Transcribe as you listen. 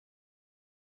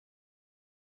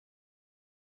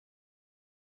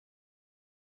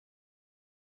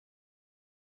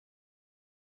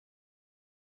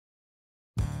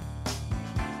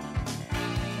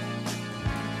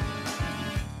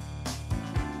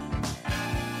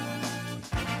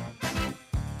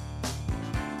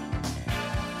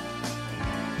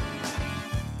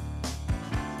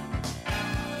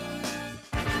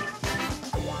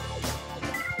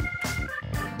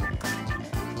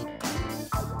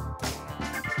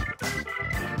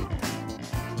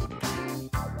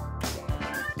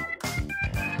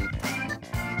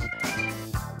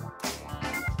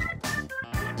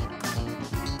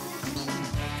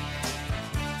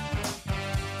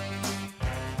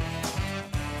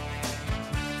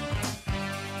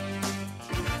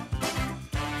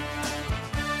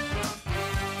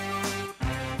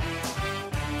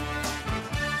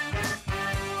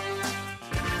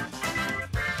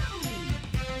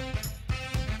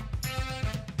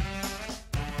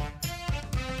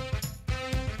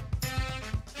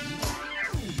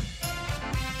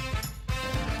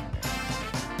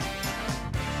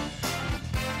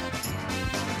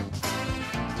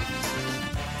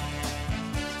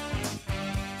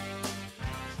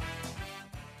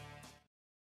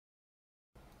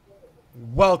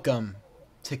Welcome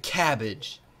to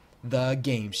Cabbage, the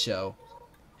game show.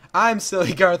 I'm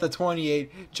Silly Gartha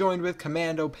 28, joined with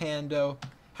ComandoPando.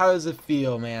 How does it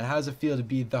feel, man? How does it feel to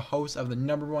be the host of the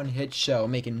 #1 hit show,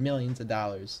 making millions of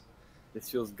dollars? This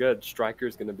feels good.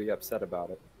 Striker's gonna be upset about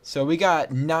it. So we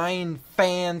got 9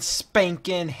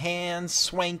 fan-spanking,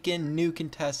 hand-swanking new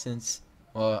contestants,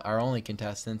 well, our only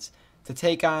contestants, to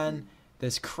take on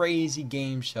this crazy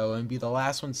game show and be the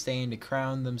last one staying to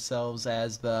crown themselves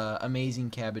as the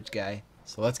amazing Cabbage guy.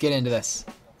 So let's get into this.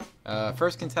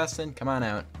 First contestant, come on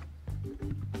out.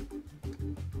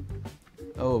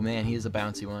 Oh man, he is a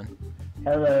bouncy one.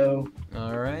 Hello.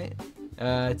 Alright.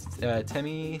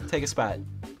 Temmie, take a spot.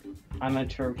 I'm a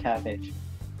true cabbage.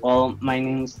 Well, my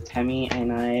name's Temmie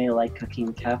and I like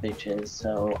cooking cabbages,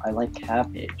 so I like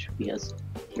cabbage because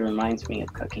it reminds me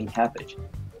of cooking cabbage.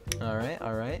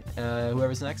 Alright.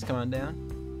 Whoever's next, come on down.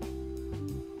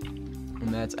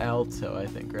 And that's Alto, I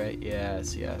think, right?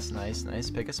 Yes.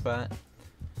 Nice. Pick a spot.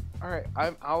 Alright,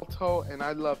 I'm Alto and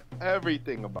I love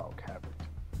everything about Cabbage.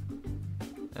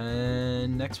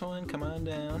 And next one, come on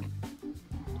down.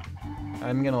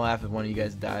 I'm gonna laugh if one of you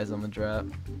guys dies on the drop.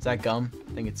 Is that Gum?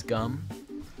 I think it's Gum.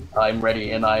 I'm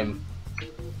ready, and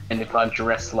if I'm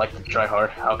dressed like to try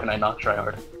hard, how can I not try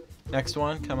hard? Next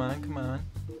one, come on.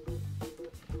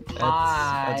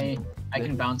 Hi. I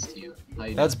can bounce to you. How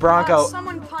you That's Bronco.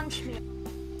 Someone punch me.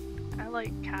 I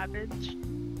like Cabbage.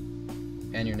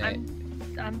 And your name.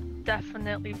 I'm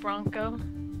definitely Bronco.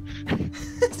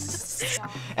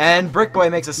 And Brick Boy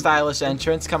makes a stylish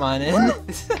entrance. Come on in.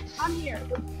 I'm here.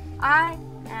 I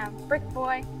am Brick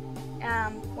Boy.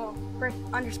 Brick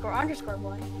 __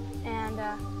 boy. And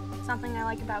something I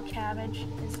like about Cabbage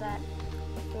is that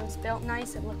it was built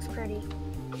nice. It looks pretty.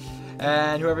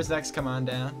 And whoever's next, come on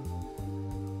down.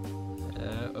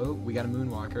 Oh, we got a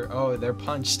Moonwalker. Oh, they're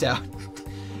punched out.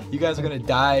 You guys are gonna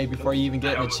die before you even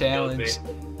get in the challenge.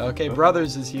 Okay,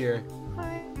 Brothers is here.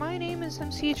 Hi, my name is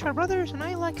MC Char Brothers, and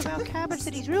I like about Cabbage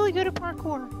that he's really good at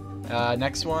parkour.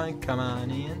 Next one, come on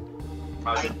in.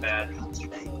 Bad.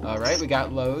 Alright, we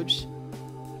got Loge.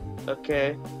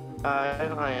 Okay,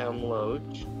 I am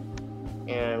Loge,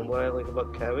 and what I like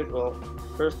about Cabbage, well,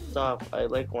 first off, I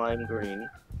like lime green,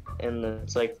 and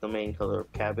it's like the main color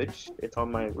of Cabbage. It's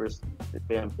on my wrist,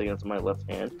 I'm thinking it's on my left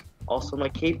hand. Also, my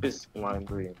cape is lime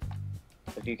green.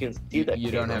 If you can see that You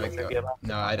cape, don't have I'm a gonna cape. get up.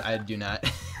 No, I do not.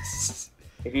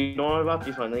 If you don't have about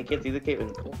this one, then you can't see the cape.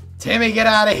 Timmy, get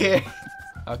out of here!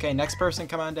 Okay, next person,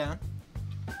 come on down.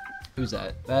 Who's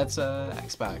that? That's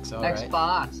Xbox, alright.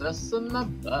 Xbox, that's in my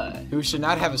butt. Who should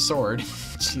not have a sword.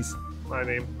 Jeez. My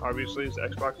name, obviously, is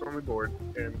Xbox on the board,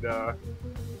 and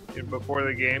before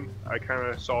the game, I kind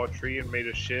of saw a tree and made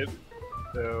a shiv,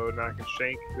 so now I can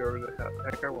shank whoever the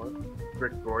heck I want,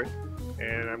 Brick Boy,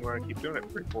 and I'm going to keep doing it,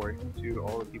 Brick Boy, to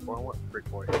all the people I want, Brick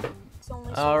Boy.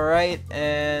 Alright,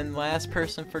 and last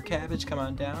person for Cabbage, come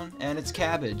on down, and it's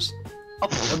Cabbage.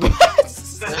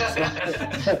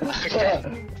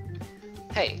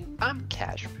 Hey, I'm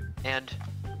Caajbe, and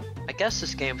I guess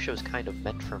this game show is kind of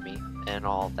meant for me and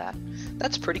all that.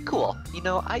 That's pretty cool. You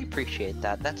know, I appreciate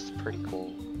that. That's pretty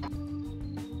cool.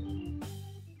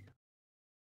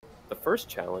 The first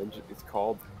challenge is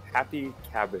called Happy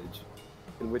Cabbage,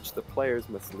 in which the players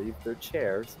must leave their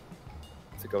chairs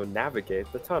to go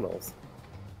navigate the tunnels.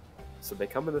 So they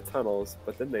come in the tunnels,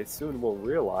 but then they soon will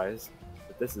realize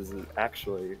that this is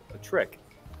actually a trick.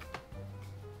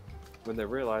 When they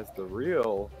realize the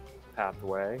real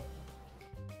pathway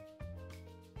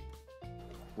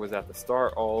was at the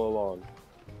start all along,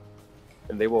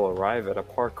 and they will arrive at a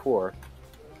parkour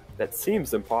that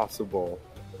seems impossible.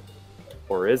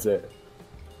 Or is it?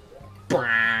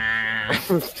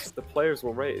 The players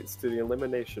will race to the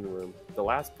elimination room. The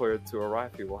last player to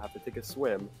arrive here will have to take a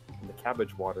swim in the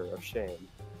cabbage water of shame.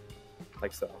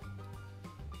 Like so.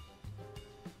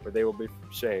 Where they will be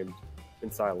shamed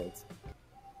in silence.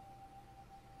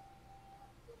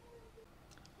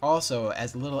 Also,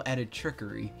 as a little added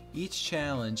trickery, each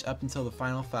challenge up until the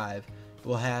final 5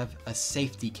 will have a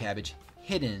safety cabbage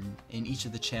hidden in each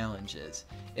of the challenges.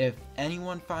 If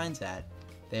anyone finds that,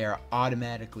 they are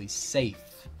automatically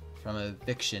safe from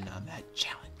eviction on that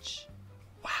challenge.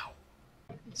 Wow.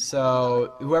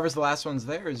 So, whoever's the last one's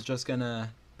there is just gonna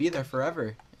be there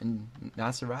forever and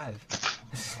not survive.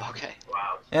 Okay.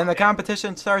 Wow. And the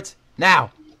competition starts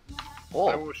now!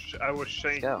 I will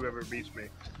shank Go. whoever beats me.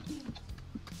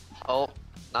 Oh,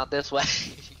 not this way.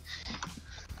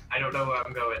 I don't know where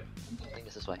I'm going. I think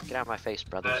it's this way. Get out of my face,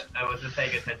 brothers. I wasn't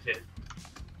paying attention.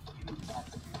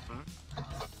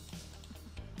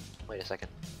 Wait a second.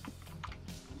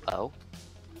 Oh?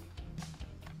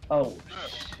 Oh,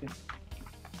 shit.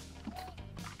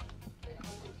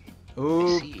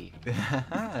 Ooh. See.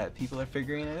 People are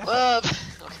figuring it out. Oh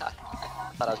god.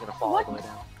 I thought I was gonna fall all the way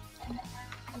down.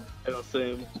 I don't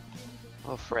see him.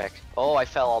 Oh frick. Oh, I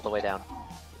fell all the way down.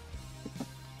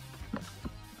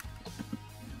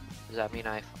 Does that mean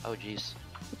oh jeez.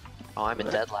 Oh, I'm in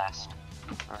dead last.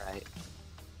 Alright.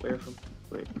 Where from?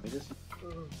 Wait, I just.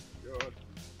 Oh, God.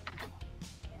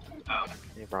 Oh,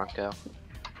 Hey, Bronco.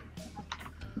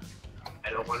 I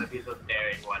don't want to be the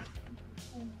daring one.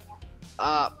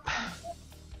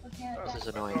 This is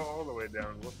I annoying. fell all the way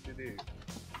down. What did you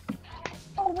do?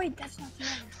 Oh wait, that's not the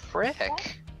end.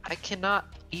 Frick. I cannot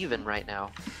even right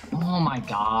now. Oh my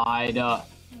god.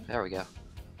 There we go.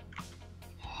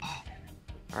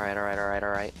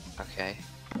 Alright. Okay.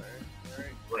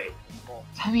 Wait. Oh,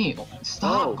 Temmie,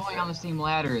 stop Oh. going on the same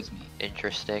ladder as me.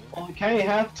 Interesting. Well, you kind of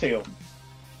have to.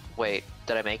 Wait,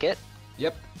 did I make it?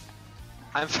 Yep.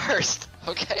 I'm first.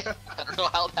 Okay. I don't know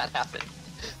how that happened.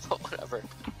 But whatever.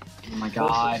 Oh my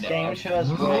god. Game shows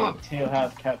great to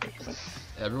have Cabbage.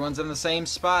 Everyone's in the same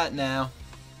spot now.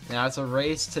 Now it's a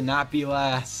race to not be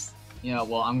last. Yeah,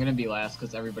 well, I'm gonna be last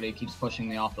because everybody keeps pushing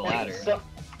me off the ladder, So,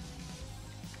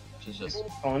 which is just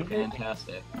on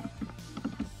fantastic.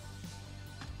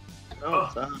 No,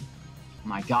 it's not. Oh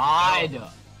my god.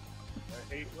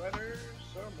 I hate letters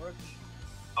so much.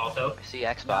 Alto. I see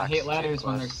Xbox. I hate ladders too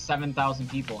when close. there's 7,000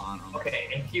 people on them. Okay,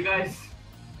 if you guys,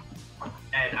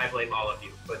 and I blame all of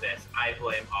you for this. I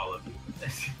blame all of you for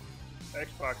this.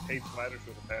 Xbox hates ladders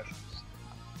with a passion.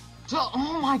 So,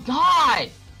 oh my god!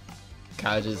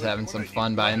 Caajbe is having some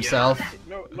fun by himself.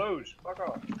 No, Loge, fuck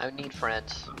off. I need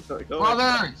friends. Sorry, go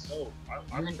Brothers! No, You're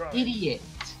I'm an trying. idiot!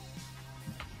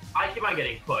 I keep on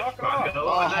getting pushed, Fuck off. Bronco.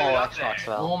 Oh, I'm not up Xbox there.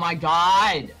 fell. Oh my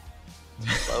god!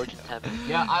 Loge and Temmie.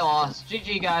 Yeah, I lost.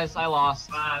 GG guys, I lost.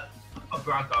 Oh,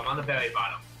 Bronco, I'm on the very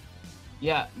bottom.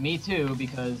 Yeah, me too,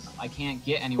 because I can't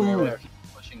get anywhere Ooh. with people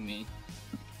pushing me.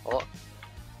 Oh,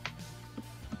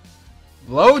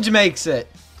 Loge makes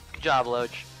it. good job,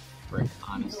 Loge.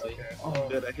 Honestly. Okay. Oh,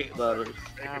 good. I hate ladders.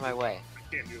 Get out of my way.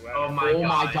 I can't do ladders. Oh my Oh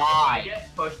my god. god. I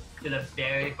get pushed to the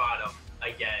very bottom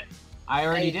again. I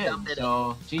already Hey, did, Scum did it.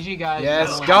 so GG guys. Yes,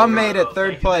 Have Scum made it Bronco, third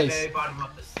get to the place. very bottom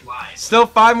of the slide. Still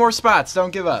 5 more spots.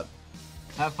 Don't give up.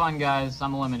 Have fun guys,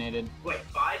 I'm eliminated. Wait,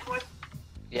 5 more?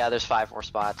 Yeah, there's 5 more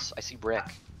spots. I see Brick.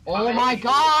 Oh my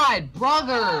god,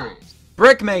 brothers!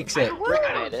 Brick makes it. Brick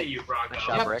I made don't see it. you, Bronco. Nice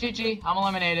job, Yep, Brick. GG, I'm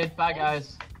eliminated. Bye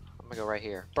guys. I'm gonna go right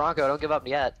here. Bronco, don't give up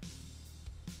yet.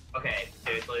 Okay,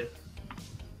 seriously.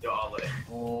 You're all in.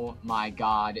 Oh my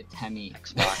god, Temmie.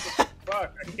 Xbox.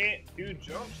 Fuck, I can't do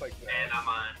jumps like that. And I'm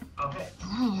on. Okay.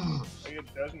 Like,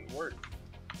 it doesn't work.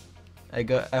 I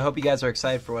hope you guys are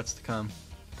excited for what's to come.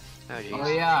 Oh jeez. Oh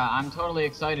yeah, I'm totally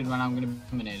excited when I'm gonna be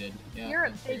eliminated. Yeah, You're a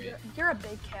that's big, great. you're a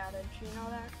big cabbage. You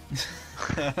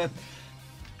know that?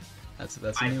 that's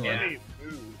a I new one. can't. Hey,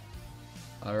 ooh.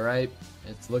 All right.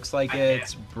 It looks like I can't.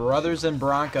 it's Brothers and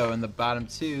Bronco in the bottom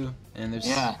 2, and there's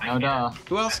Yeah, I no can't. duh.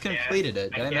 who else I can't. completed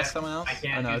it? I Did I miss can't. someone else? I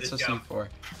can't Oh no, do it's this just you jump. 4.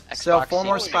 Xbox Still 4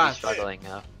 more seems to be spots. struggling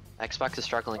now. Xbox is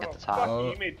struggling at the top. Fuck,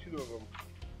 Oh. you made 2 of them.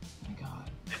 Oh my god.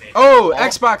 I made Oh, Oh.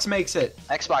 Xbox makes it.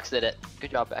 Xbox did it.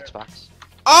 Good job, Xbox.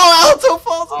 Oh, Alto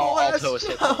falls to Oh, the last Alto is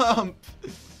hit. jump.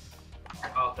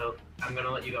 Alto, I'm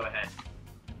gonna let you go ahead.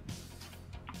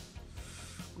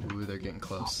 Ooh, they're getting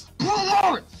close.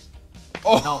 Brothers!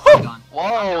 Oh, No, I'm done.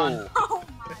 Whoa! Oh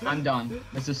my. I'm done.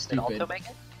 This is Did Alto stupid. make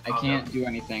it? I can't do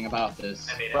anything about this.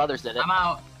 I made it. Brothers did it. I'm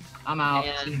out. I'm out.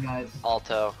 And- See you guys.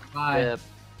 Alto. Bye. Rip.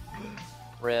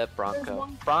 Rip, There's Bronco.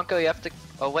 one- Bronco, you have to.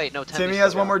 Oh wait, no. Timmy Temmie's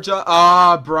has still one more going. jump.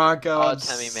 Ah, Bronco. Oh, I'm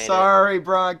Temmie made it. sorry,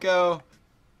 Bronco.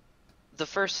 The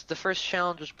first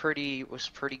challenge was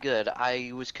pretty good.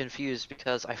 I was confused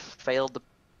because I failed the,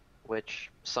 which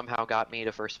somehow got me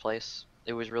to first place.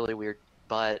 It was really weird,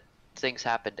 but things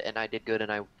happened and I did good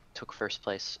and I took first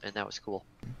place and that was cool.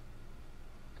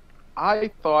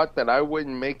 I thought that I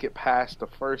wouldn't make it past the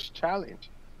first challenge,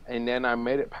 and then I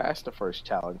made it past the first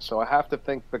challenge. So I have to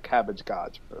thank the Cabbage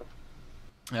gods for.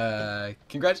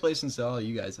 Congratulations to all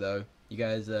you guys, though. You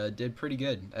guys did pretty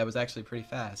good. That was actually pretty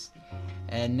fast.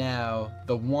 And now,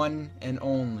 the one and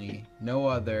only, no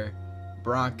other,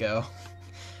 Bronco,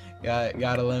 got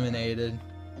eliminated.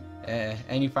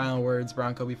 Any final words,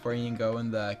 Bronco, before you can go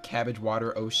in the Cabbage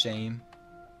water? Oh, shame.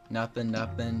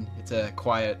 Nothing. It's a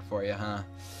quiet for you, huh?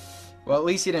 Well, at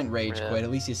least you didn't rage Yeah. quit. At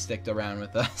least you sticked around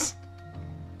with us.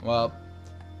 Well,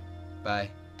 bye.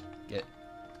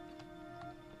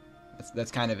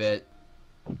 That's kind of it.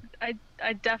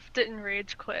 I def didn't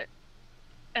rage quit,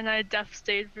 and I def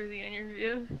stayed for the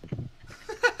interview.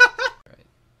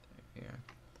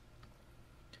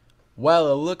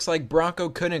 Well, it looks like Bronco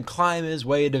couldn't climb his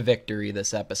way to victory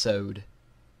this episode.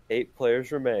 8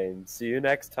 players remain. See you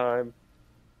next time.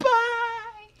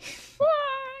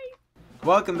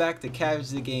 Welcome back to Cabbage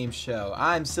the Game Show.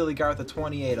 I'm Silly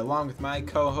Gartha28 along with my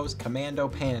co-host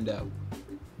ComandoPando.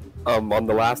 On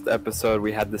the last episode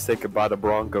we had to say goodbye to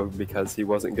Bronco because he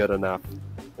wasn't good enough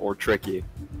or tricky.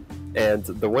 And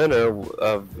the winner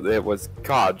of it was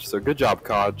Caajbe, so good job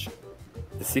Caajbe.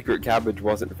 The secret cabbage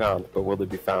wasn't found, but will it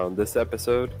be found this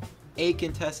episode? 8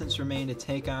 contestants remain to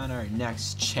take on our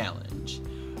next challenge.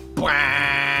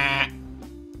 Bwah!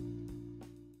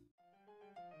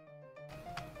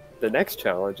 The next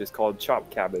challenge is called Chop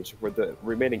Cabbage, where the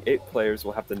remaining 8 players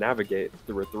will have to navigate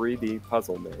through a 3D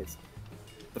puzzle maze.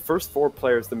 The first 4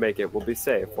 players to make it will be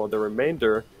safe, while the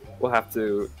remainder will have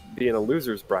to be in a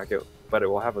loser's bracket, but it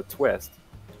will have a twist.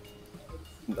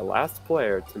 The last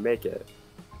player to make it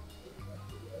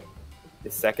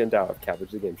is second out of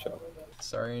Cabbage the Game Show.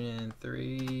 Starting in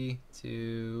 3,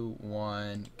 2,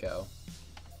 1, go.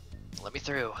 Let me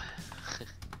through.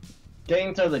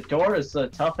 Getting through the door is the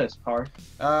toughest part.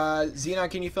 Xenon,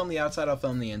 can you film the outside? I'll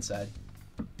film the inside.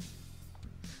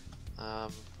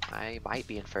 I might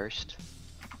be in first.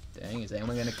 Dang, is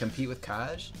anyone gonna compete with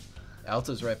Caajbe?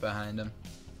 Alto's right behind him.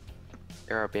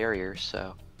 There are barriers,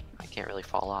 so I can't really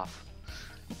fall off.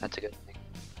 That's a good thing.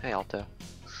 Hey, Alto.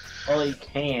 Well, you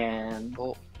can,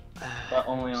 Oh, but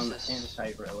only on the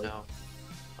inside, really. no.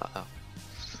 Uh-oh.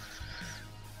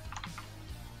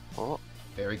 Oh,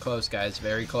 Very close, guys.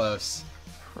 Very close.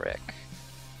 frick.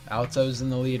 Alto's in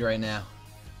the lead right now.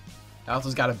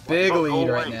 Alto's got a big lead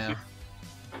right now.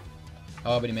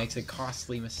 Oh, but he makes a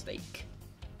costly mistake.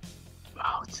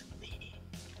 Oh, it's me.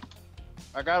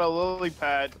 I got a lily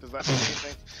pad. Does that mean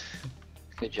anything?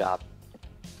 Good job.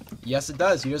 Yes, it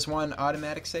does. You just won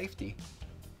automatic safety.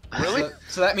 Really?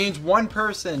 So that means one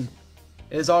person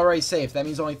is already safe. That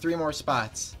means only 3 more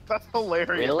spots. That's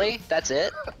hilarious. Really? That's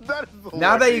it? That is hilarious.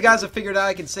 Now that you guys have figured out,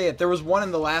 I can say it. There was one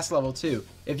in the last level too.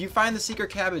 If you find the secret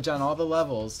cabbage on all the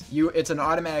levels, it's an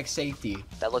automatic safety.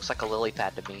 That looks like a lily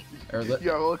pad to me. Or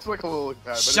Yeah, it looks like a lily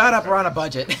pad. Shut up, we're on a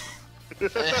budget.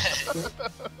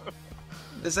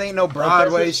 This ain't no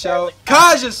Broadway show.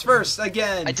 Caajbe is first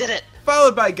again. I did it.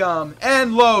 Followed by Gum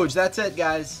and Loge. That's it,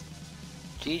 guys.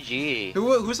 GG.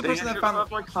 Who's the person that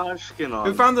found? my Caajbe skin on.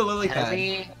 Who found the lily pad?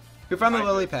 Temmie. Who found the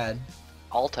lily pad?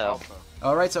 Alto.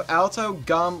 All right, so Alto,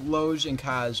 Gum, Loge, and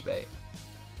Caajbe.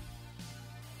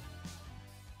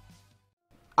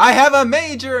 I have a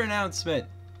major announcement.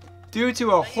 Due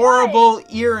to a horrible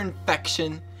ear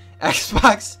infection,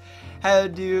 Xbox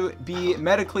had to be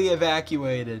medically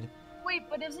evacuated. Wait,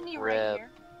 but isn't he Rip. right here?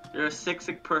 You're a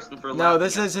sick person for No, laughing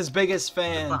this at is his biggest it.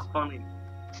 fan. It's not funny.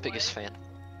 Biggest fan.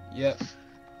 Yep. I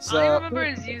So, remember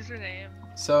his username.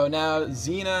 so now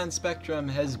Xenon Spectrum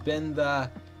has been the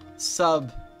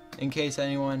sub in case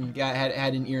anyone had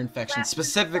an ear infection,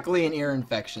 specifically an ear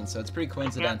infection. So it's pretty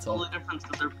coincidental. The difference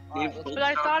is they're But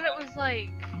I thought it was like...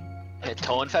 A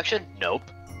toe infection? Nope.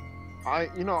 I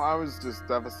was just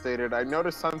devastated. I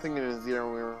noticed something in his ear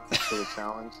when we were for the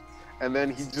challenge, and then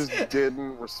he just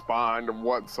didn't respond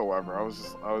whatsoever. I was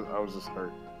just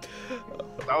hurt.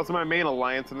 That was my main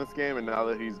alliance in this game, and now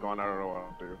that he's gone, I don't know what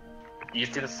I'll do. You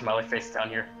see the smiley face down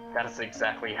here? That is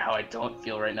exactly how I don't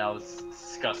feel right now. It's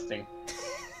disgusting.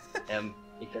 And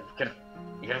it could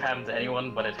have happened to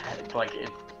anyone, but it happened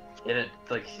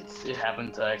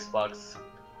to Xbox,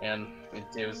 and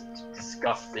it was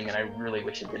disgusting. And I really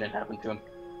wish it didn't happen to him.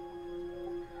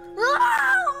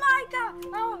 Oh my god!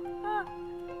 Oh,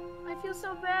 I feel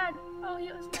so bad. Oh,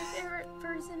 he was my favorite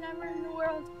person ever in the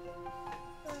world.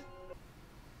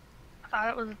 I thought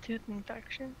it was a tooth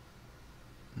infection.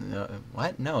 No,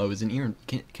 what? No, it was an ear.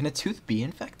 Can a tooth be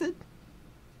infected?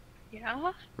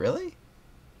 Yeah? Really?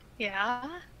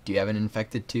 Yeah? Do you have an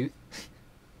infected tooth?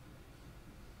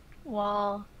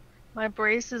 Well, my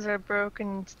braces are broken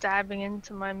and stabbing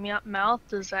into my mouth.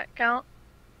 Does that count?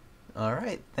 All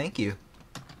right, thank you.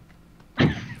 Go.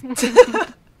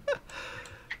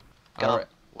 All right,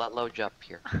 Let Loge up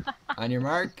here. on your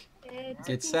mark,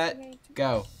 get set,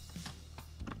 go.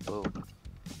 Boom.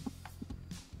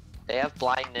 They have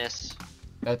blindness.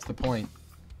 That's the point.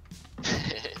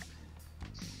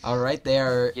 All right, they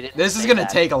are. You didn't This is say gonna that.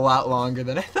 take a lot longer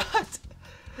than I thought.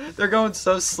 They're going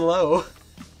so slow.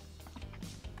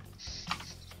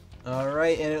 All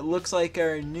right, and it looks like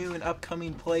our new and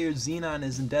upcoming player Xenon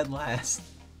is in dead last.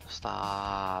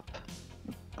 Stop.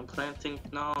 I'm planting.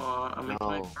 No, I'm making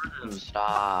my No. garden.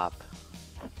 Stop.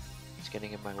 It's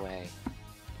getting in my way.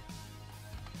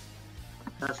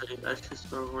 I should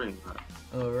start worrying about it.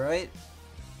 All right.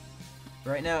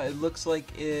 Right now, it looks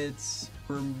like it's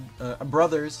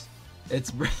brothers.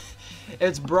 It's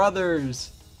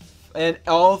brothers. And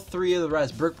all three of the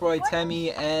rest, Brickboy,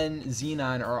 Temmie, and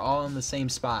Xenon, are all in the same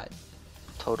spot.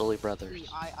 Totally brothers. See,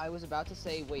 I was about to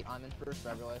say, wait, I'm in first,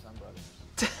 but I realized I'm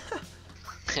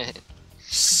brothers.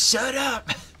 Shut up!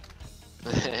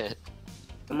 They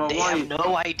have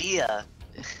no idea.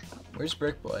 Where's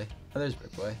Brickboy? Oh, there's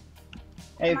Brickboy.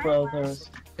 Hey, brothers.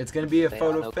 It's gonna be a They have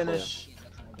photo no clue. finish.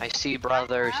 I see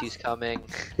brothers, he's coming.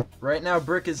 Right now,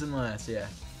 Brick is in last, yeah.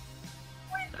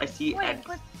 I see X.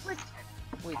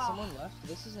 Wait, someone left?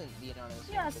 This isn't the anonymous.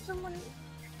 Yeah, someone.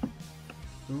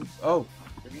 Ooh, oh,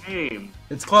 Game.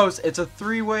 it's close. It's a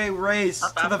three-way race Stop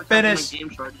to the advertising my finish.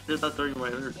 game, so I just did that 30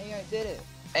 minutes. Hey, I did it.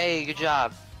 Hey, good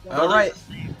job. All right.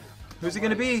 Who's it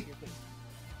gonna be?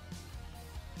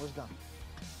 Where's Gum?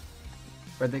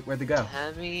 Where'd they go?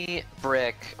 Temmie,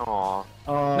 Brick. Aw.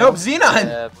 Nope,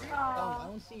 Xenon. Gum, I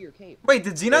don't see your cape. Wait,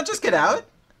 did Xenon just get out?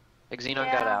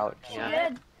 Xenon got out.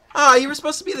 Yeah. Ah, you were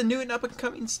supposed to be the new and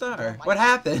up-and-coming star. What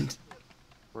happened?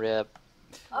 Rip.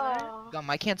 Gum,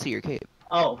 I can't see your cape.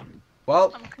 Oh.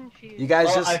 Well, I'm confused. you guys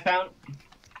Well, just. I found.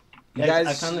 You Guys,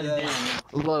 guys. I found the den.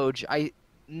 Loge,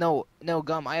 no,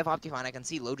 Gum, I have Optifine. I can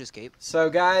see Loge's cape. So,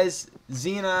 guys,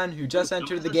 Xenon, who just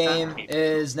entered the game,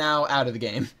 is now out of the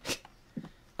game.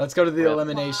 Let's go to the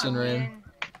elimination room.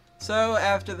 So,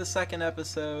 after the second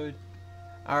episode,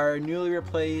 our newly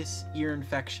replaced ear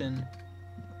infection,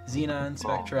 Xenon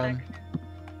Spectrum,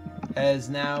 has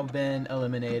now been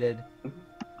eliminated.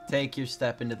 Take your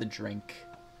step into the drink.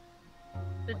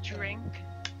 The drink.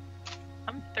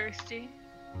 I'm thirsty.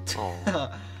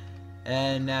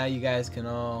 And now you guys can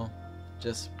all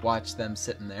just watch them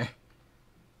sitting there.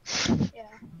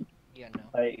 Yeah, no.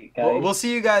 Alright, guys. We'll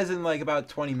see you guys in like about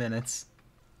 20 minutes.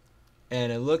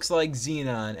 And it looks like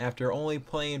Xenon, after only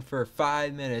playing for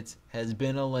 5 minutes, has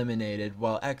been eliminated,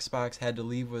 while Xbox had to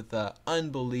leave with an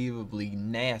unbelievably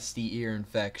nasty ear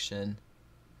infection.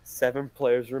 7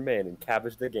 players remain in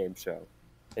Cabbage the Game Show.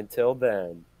 Until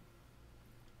then.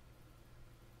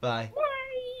 Bye.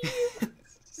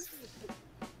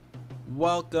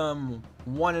 Welcome,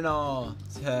 one and all,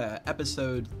 to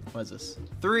episode, what is this?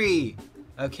 3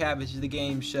 of Cabbage the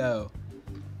Game Show.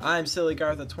 I'm Silly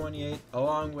Gartha 28,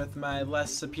 along with my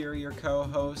less superior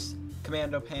co-host,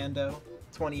 ComandoPando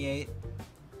 28.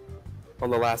 On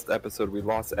the last episode, we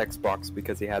lost Xbox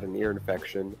because he had an ear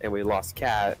infection, and we lost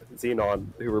Xenon,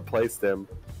 who replaced him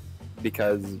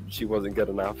because she wasn't good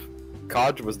enough.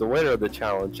 Caajbe was the winner of the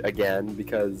challenge again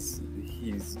because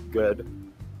he's good.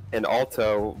 And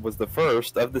Alto was the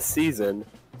first of the season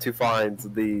to find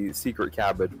the secret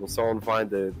cabbage. Will someone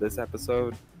find it this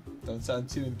episode? Don't sound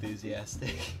too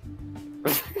enthusiastic.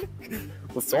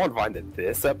 Will someone find it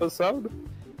this episode?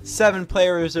 7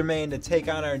 players remain to take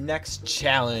on our next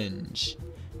challenge.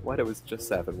 What? It was just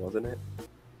 7, wasn't it?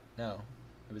 No,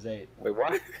 it was 8. Wait,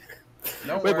 what?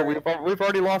 Don't Wait, worry. but we've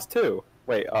already lost 2.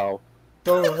 Wait, oh.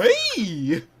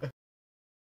 Hey!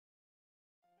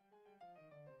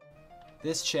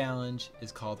 This challenge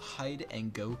is called Hide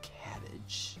and Go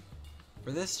Cabbage.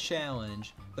 For this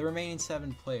challenge, the remaining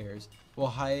 7 players will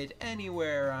hide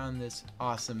anywhere on this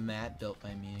awesome mat built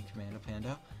by me and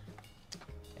ComandoPando.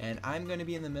 And I'm going to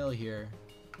be in the middle here,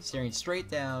 staring straight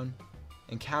down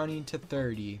and counting to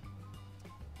 30.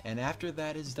 And after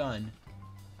that is done,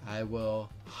 I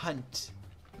will hunt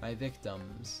my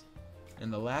victims.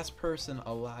 And the last person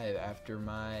alive after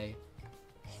my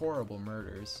horrible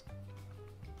murders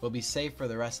will be safe for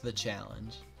the rest of the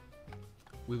challenge.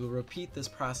 We will repeat this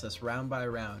process round by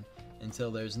round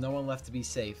until there's no one left to be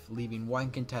safe, leaving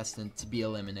 1 contestant to be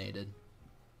eliminated.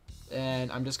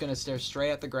 And I'm just gonna stare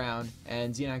straight at the ground.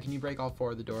 And Xenon, can you break all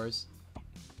 4 of the doors?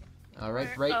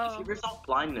 Alright, right. Give yourself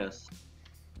blindness.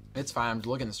 It's fine, I'm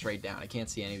looking straight down. I can't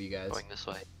see any of you guys. Going this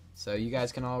way. So you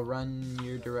guys can all run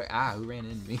your direct. Ah, who ran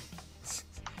into me?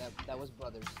 That was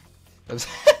brothers.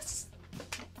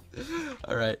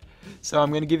 Alright, so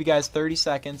I'm gonna give you guys 30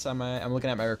 seconds. I'm looking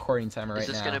at my recording timer right now. Is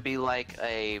this gonna be like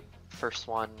a first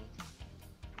one?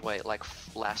 Wait, like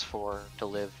last 4 to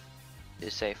live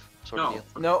is safe sort of deal?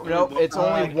 No, it's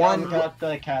only one. Got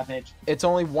the cabbage. It's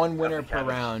only 1 winner per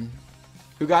round.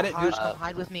 Who got it? Cabbage, come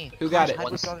hide with me. Who got it?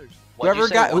 Hide with brothers. Whoever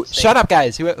got. Shut up,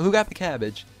 guys. Who got the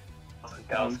cabbage?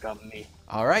 That was Gum, me.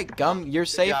 All right, Gum, you're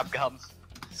safe. Good job, Gum.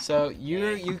 So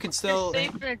you can still. You're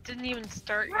safe and it didn't even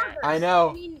start yet. I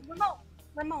know.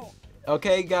 Remote.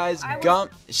 Okay, guys, Gum,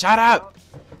 shut up.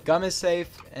 Gum is safe,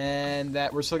 and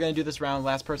that we're still gonna do this round.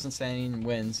 Last person standing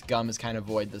wins. Gum is kind of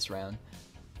void this round,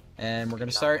 and we're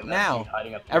gonna start now.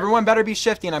 Everyone better be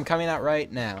shifting. I'm coming out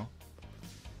right now.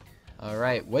 All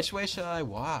right, which way should I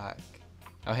walk?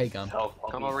 Oh, hey, Gum.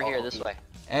 Come over here this way.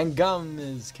 And Gum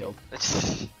is killed.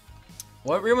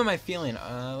 What room am I feeling?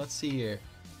 Let's see here.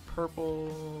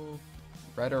 purple,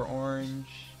 red or orange.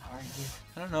 Are you?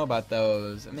 I don't know about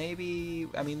those. Maybe,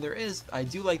 I mean, there is, I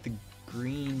do like the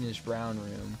greenish brown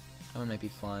room. That one might be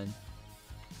fun.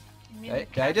 You mean Did the I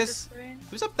cactus just, green?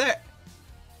 who's up there?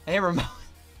 Hey, Ramon.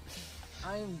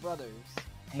 I'm brothers.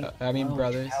 Hey, I mean, Loge,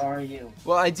 brothers. How are you?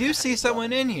 Well, I do see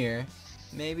someone in here.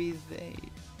 Maybe they.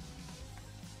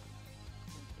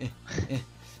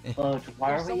 Loge,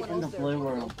 why There's are we someone in the else there. blue Go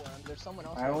room? for him. There's someone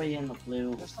else. Why are we in the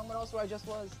blue? There's someone else where I just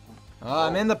was. Oh,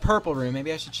 I'm in the purple room.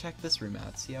 Maybe I should check this room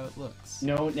out, see how it looks.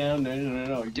 No.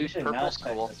 You Dude, should purple's not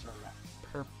check cool. this room out.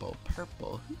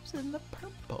 Purple. Who's in the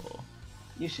purple?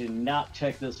 You should not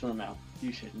check this room out.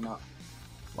 You should not.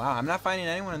 Wow, I'm not finding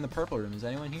anyone in the purple room. Is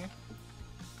anyone here?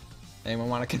 Anyone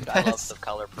want to I love confess? the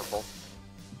color purple.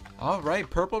 All right,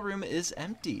 purple room is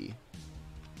empty.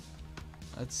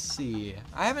 Let's see.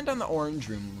 I haven't done the orange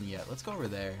room yet. Let's go over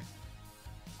there.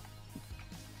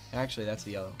 Actually, that's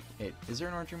the yellow. Wait, is there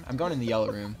an orange room? I'm going in the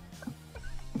yellow room.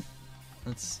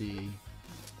 Let's see.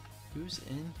 Who's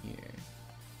in here?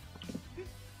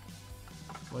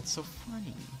 What's so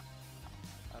funny?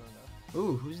 I don't know.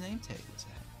 Ooh, whose name tag was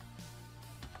that?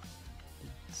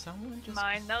 Did someone just...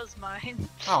 Mine. That was mine.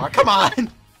 Oh, come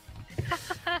on!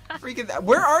 Freaking!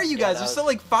 Where are you guys? There's still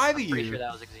like 5 of you. Pretty sure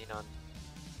that was Xenon.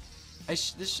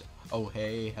 Oh,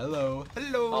 hey, hello,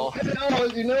 hello. Oh. No,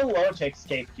 you know Loge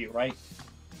escaped you, right?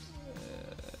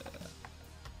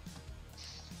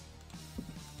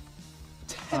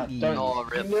 Temmie. Oh,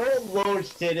 rip. You know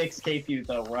Loge did escape you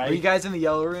though, right? Are you guys in the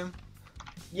yellow room?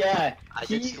 Yeah. I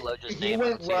did see Loge's he name. I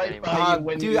went don't see it right anymore. by you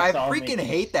when Dude, you I saw freaking me.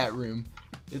 hate that room.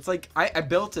 It's like I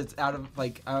built it out of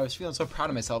like I was feeling so proud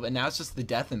of myself, and now it's just the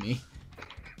death of me.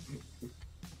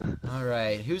 All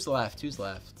right, who's left? Who's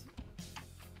left?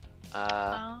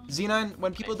 Xenon,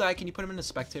 when people die, can you put them into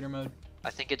spectator mode? I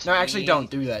think it's No, actually, me, don't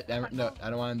do that. No, I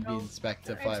don't want to be in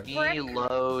spectator. Me,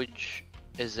 Loge,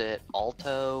 is it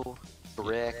Alto,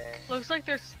 Brick? Looks like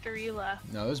there's 3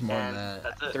 left. No, there's more than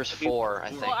that. There's 4, I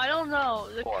think. Well, I don't know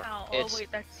the 4. count. It's Oh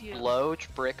wait, that's you. Loge,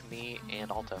 Brick, me,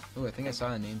 and Alto. Oh, I think I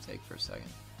saw a name tag for a second.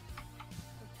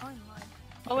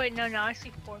 Oh wait, no, I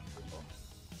see 4 people.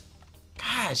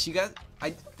 Gosh, you guys,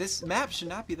 this map should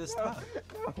not be this tough.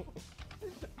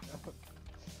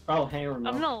 Oh, hey, Ramon.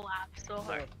 I'm gonna laugh so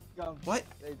hard. What?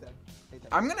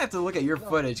 I'm gonna have to look at your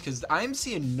footage because I'm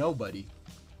seeing nobody.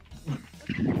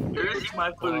 Here's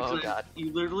my footage. Oh, God.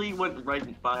 You literally went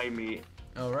right by me.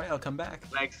 All right, I'll come back.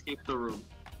 And I escaped the room.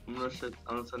 I'm gonna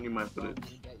send you my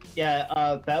footage.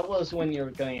 Yeah, that was when you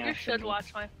were going You after should me.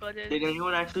 watch my footage. Did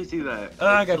anyone actually see that?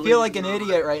 Ugh, I feel like an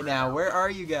idiot right now. Where are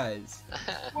you guys?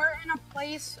 We're in a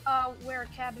place where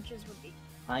cabbages would be.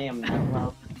 I am not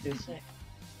allowed to do so.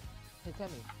 Hey,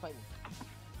 Temmie, fight me.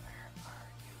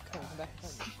 Come back,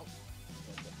 fight me. Oh.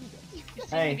 You seem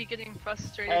Hey. to be getting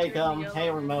frustrated. Hey, here in the Gum. yellow Hey,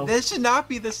 room. Remote. This should not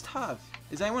be this tough.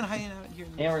 Is anyone hiding out here?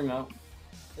 Hey, Remote.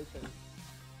 Hey,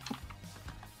 Temmie.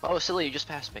 Oh, silly, you just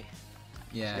passed me.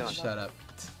 Yeah, How's it shut up.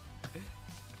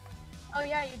 Oh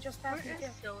yeah, you just passed me Where too.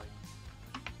 is Silly?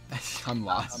 I'm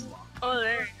lost. Oh,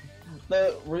 there.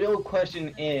 The real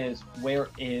question is, where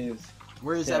is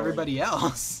Where's Silly? everybody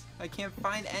else? I can't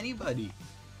find anybody.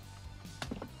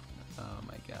 Oh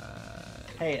my god.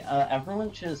 Hey,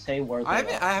 everyone should say where they I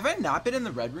are. haven't not been in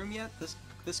the red room yet.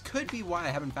 This could be why I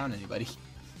haven't found anybody.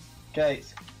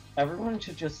 Guys, everyone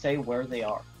should just say where they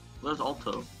are. Where's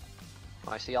Alto?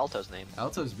 Oh, I see Alto's name.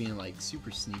 Alto's being like super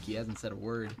sneaky. He hasn't said a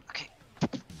word. Okay.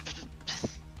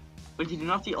 Wait, did you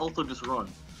not see Alto just run?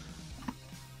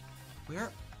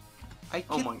 Where?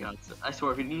 Oh my god, I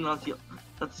swear, if you did not see...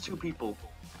 That's 2 people.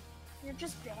 You're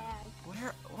just bad.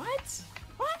 Where? What?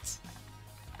 What?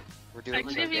 We're I doing can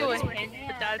so give you a good. hint,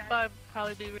 but that'd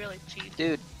probably be really cheap.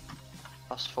 Dude,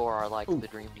 us 4 are like the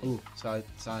dream team. Ooh, saw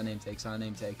a name tag. Saw a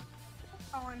name tag.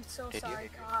 Oh, I'm so Did you? sorry,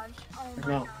 Caajbe. Oh my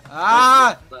No. god.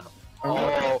 Ah!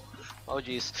 Oh, oh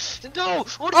jeez. No!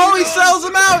 What Oh, he sells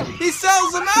them out! He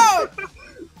sells them out!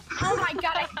 Oh my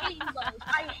god, I hate you, Loge.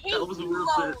 I hate That was you, worth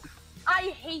Loge. it. I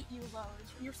hate you, Loge.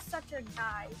 You're such a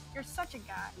guy. You're such a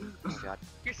guy. Oh god.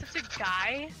 You're such a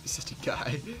guy. He's such a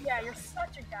guy. Yeah, you're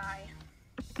such a guy.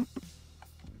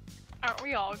 Aren't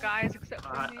we all guys except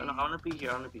for me? I wanna be here,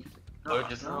 I wanna be here. Oh,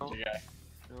 just no. a guy.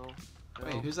 No.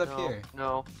 Wait, who's up no, here?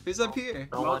 No. Who's up here?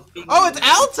 No one. Oh, it's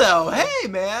Alto! Hey,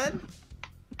 man!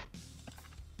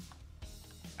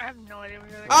 I have no idea where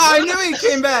you're Oh, I knew he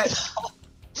came back!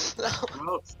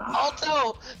 No, stop.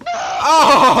 Alto! No!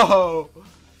 Oh!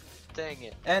 Dang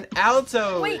it. And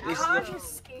Alto Wait, is Caajbe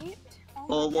escaped?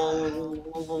 Oh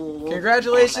my god.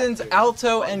 Congratulations,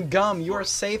 Alto and Gum. You are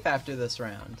safe after this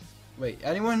round. Wait,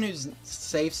 anyone who's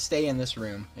safe, stay in this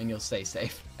room, and you'll stay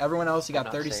safe. Everyone else, you I'm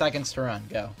got not 30 safe. seconds to run.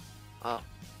 Go. Oh.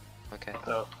 Okay.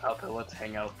 Alto, let's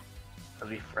hang out. Let's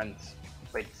be friends.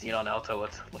 Wait, Xenon, Alto,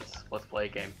 let's play a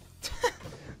game.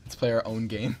 Let's play our own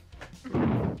game.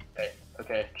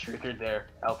 Okay, truth or dare,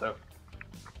 Alto.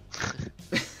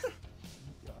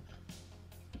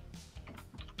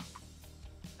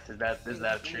 Is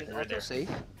that a truth or dare? Safe?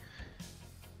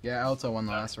 Yeah, Alto won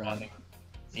the last round.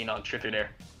 Xenon, truth or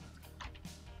dare?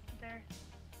 There.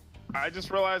 I just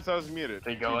realized I was muted.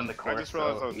 They go in the course. I just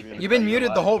realized I was muted. You've been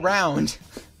muted the whole round.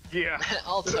 Yeah.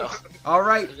 Alto. All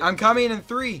right, I'm coming in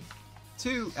 3,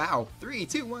 2,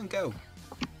 2, 1, go.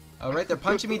 All right, they're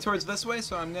punching me towards this way,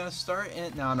 so I'm gonna start.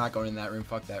 And no, I'm not going in that room.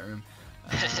 Fuck that room.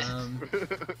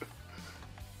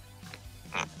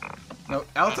 No,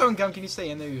 Alto and Gum, can you stay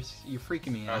in there? You're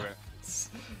freaking me out. Okay.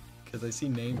 Because I see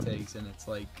name tags and it's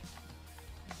like,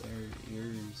 their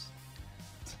ears.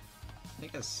 I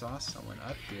think I saw someone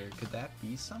up here. Could that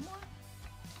be someone?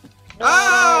 No,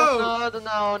 Oh!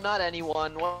 no, not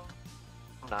anyone. Well,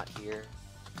 I'm not here.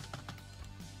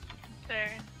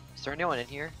 There. Is there anyone in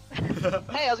here?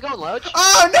 Hey, how's it going, Loge?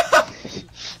 Oh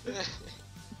no!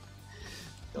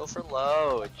 Go for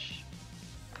Loge.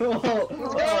 Oh,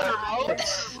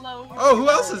 who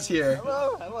else is here?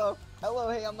 Hello,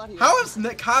 hey, I'm not here. How is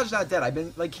Caajbe not dead? I've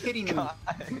been like hitting him.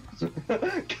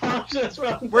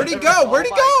 Where'd he go? Where'd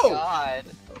he go? God.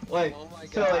 Wait, Oh my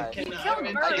so God. like,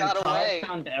 I got away.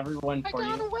 found everyone for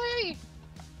you. away.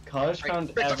 Caajbe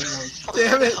found everyone.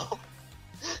 Damn it!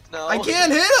 No. I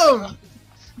can't hit him.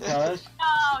 Caajbe?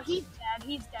 Oh, he's dead.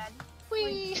 He's dead.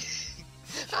 Whee!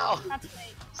 Ow. That's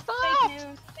fake. Stop. Fake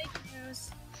news. Fake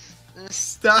news.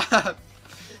 Stop.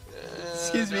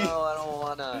 Excuse me. No, I don't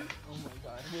wanna. Oh my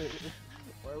god, wait.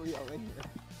 Why are we all in here?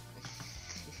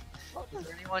 Is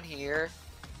there anyone here?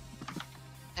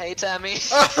 Hey, Temmie.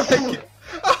 Oh, my God.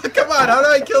 Oh, come on. How do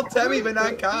I kill Temmie but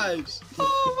not Caajbe?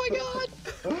 Oh my god.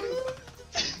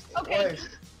 Okay.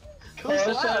 Who's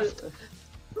left?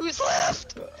 Who's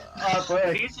left?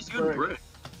 Brick. He's just good Brick.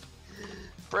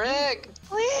 Brick,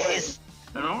 please.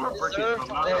 I don't know where Brick is from.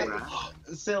 Hey,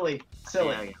 silly.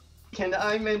 Yeah. Can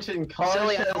I mention Caajbe?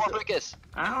 Silly, I know where Brick is.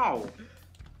 Ow.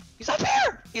 He's up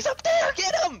here. He's up there.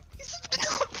 Get him. He's up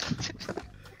there.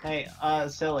 Hey,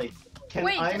 silly. Can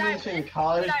Wait, I did mention Did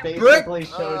Caajbe I win? basically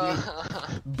showed you?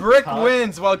 Brick Caajbe?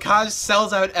 wins while Caajbe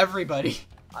sells out everybody.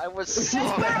 I was That's so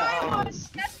where I close. was.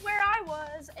 That's where I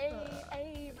was.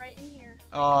 Right in here.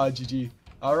 Oh, GG.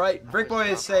 All right, Brick Boy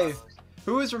is safe.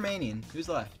 Who is remaining? Who's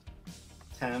left?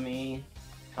 Temmie,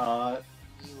 Caajbe.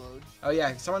 Loge. Oh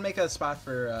yeah, someone make a spot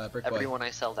for Brick Boy. Everyone I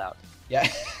sold out. Yeah.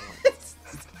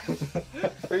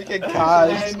 Freaking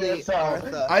Caajbe.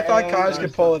 I thought Caajbe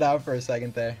could pull it out for a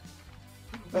second there.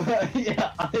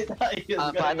 Yeah, I thought he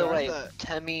was By the gonna way, win.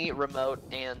 Temmie, Remote,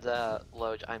 and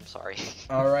Loge, I'm sorry.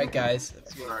 All right, guys.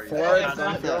 It's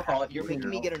not your fault. You're making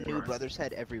me get a new brother's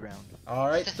head every round. All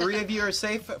right, 3 of you are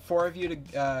safe. 4 of you to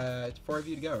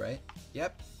go, right?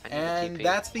 Yep. And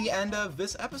that's the end of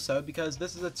this episode because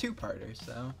this is a 2-parter.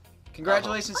 So,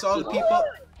 congratulations to all the people.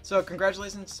 So,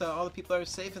 congratulations to all the people that are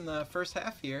safe in the first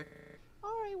half here.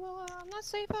 Alright, well, I'm not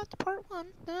safe after part 1.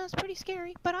 That's pretty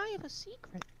scary, but I have a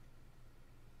secret.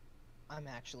 I'm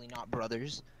actually not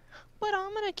brothers, but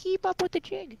I'm gonna keep up with the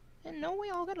jig, and no way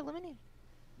all got eliminated.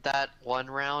 That one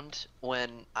round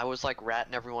when I was like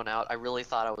ratting everyone out, I really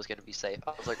thought I was gonna be safe.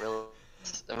 I was like, really,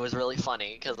 it was really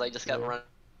funny because I just kept running.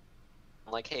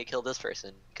 I'm like, hey, kill this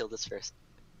person, kill this person.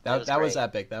 That was great.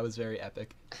 epic. That was very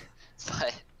epic.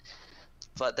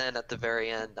 But then at the very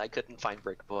end, I couldn't find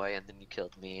Brick Boy, and then you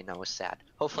killed me, and I was sad.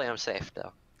 Hopefully, I'm safe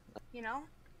though. You know,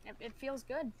 it feels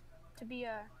good to be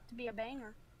a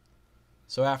banger.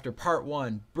 So after part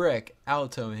 1, Brick,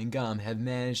 Alto, and Gum have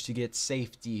managed to get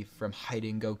safety from Hide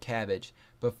and Go Cabbage,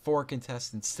 but 4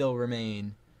 contestants still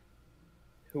remain.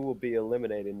 Who will be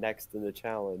eliminated next in the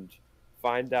challenge?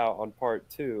 Find out on part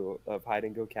 2 of Hide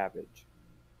and Go Cabbage.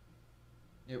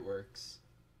 It works.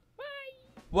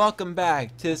 Welcome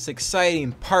back to this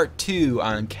exciting part 2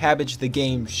 on Cabbage the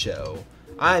Game Show.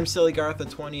 I'm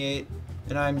SillyGartha28,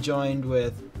 and I'm joined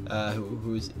with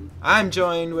I'm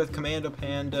joined with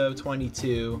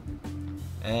ComandoPando22,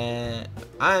 and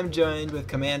I'm joined with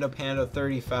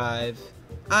ComandoPando35.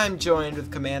 I'm joined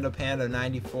with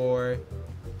ComandoPando94.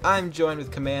 I'm joined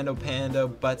with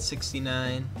ComandoPando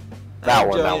Butt69. That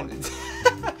one.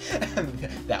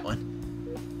 That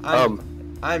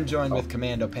one. I'm joined with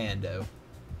ComandoPando.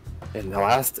 In the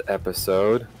last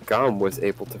episode, Gum was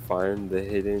able to find the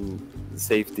hidden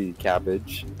safety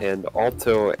cabbage, and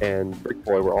Alto and Brick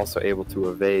Boy were also able to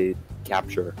evade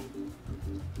capture.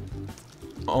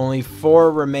 Only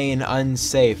 4 remain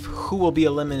unsafe. Who will be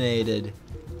eliminated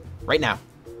right now?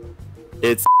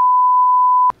 It's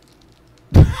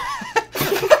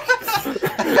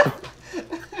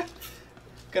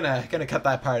Gonna cut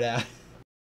that part out.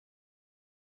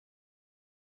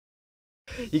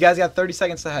 You guys got 30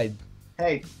 seconds to hide.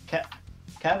 Hey,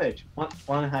 Cabbage, want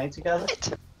to hide together?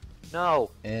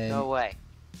 No. And... No way.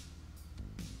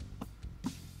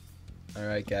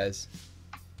 Alright, guys.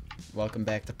 Welcome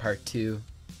back to part 2.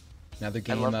 Another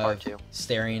game love part of 2.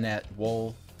 staring at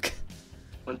wool.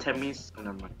 When Temmie's... Oh,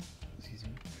 never mind. Excuse me.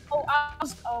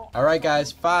 Oh. Alright,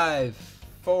 guys. 5,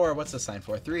 4. What's the sign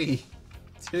for? 3,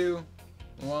 2,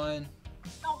 1.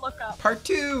 Don't look up. Part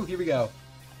 2. Here we go.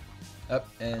 Up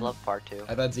and. I love part 2.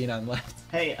 I thought Xenon left.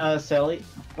 Hey, Sally,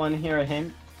 want to hear a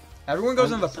hint? Everyone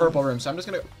goes into the purple room, so I'm just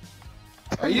gonna.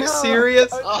 Are you serious?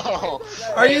 Oh.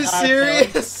 Are you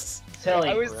serious? Sally,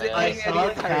 I saw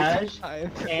the Cash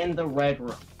in the red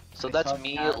room. So that's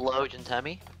me, Loge, and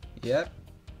Temmie? Yep.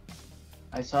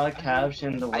 I saw Cabbage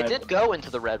in the red I did go into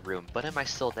the red room, but am I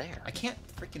still there? I can't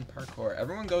freaking parkour.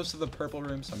 Everyone goes to the purple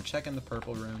room, so I'm checking the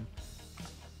purple room.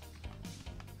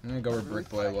 I'm gonna go where Brick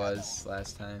Boy was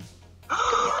last time.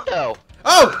 Commando!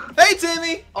 Oh! Hey,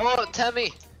 Temmie! Oh,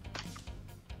 Temmie!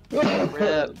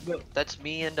 That's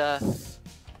me and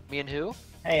who?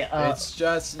 Hey, it's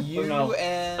just you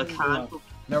and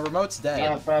no, Remote's dead.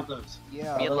 Yeah, brothers.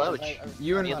 Yeah. Me and Loge.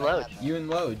 You and Loge. You and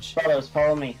Loge. Brothers,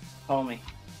 follow me. Follow me.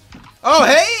 Oh,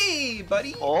 hey,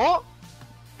 buddy! Oh!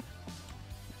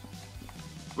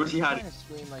 Where's he hiding?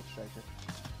 Scream like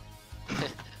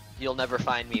Striker. You'll never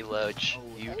find me, Loge.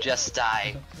 You just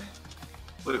die.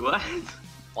 Wait, what?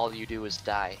 All you do is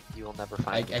die. You will never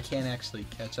find me. I can't actually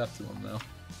catch up to him, though.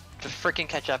 Just freaking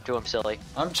catch up to him, silly.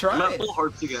 I'm trying. I'm at full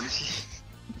hearts again.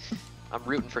 I'm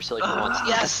rooting for silly for once.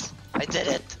 Yes! I did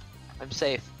it! I'm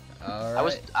safe.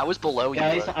 Alright. I was below you.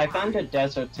 Guys, Loge. I found a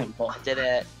desert temple. I did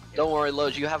it. Don't worry,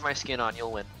 Loge. You have my skin on.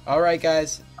 You'll win. Alright,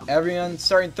 guys. Everyone,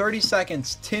 starting 30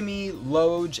 seconds. Temmie,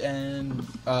 Loge, and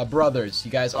Brothers.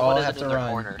 You guys Someone all is have in to their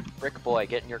run. corner. Brick Boy,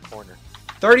 get in your corner.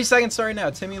 30 seconds starting now.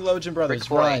 Temmie, Loge, and Brothers. Brick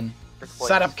Boy. Run. Brick Boy.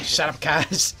 Shut up,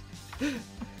 guys.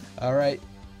 Alright.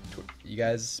 You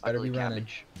guys better Ugly be running.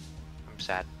 Cabbage. I'm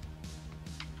sad.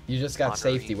 You just got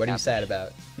Honorary safety. What are you sad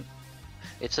about?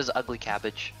 It says ugly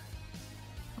cabbage.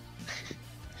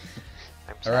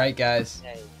 I'm sad. Alright, guys.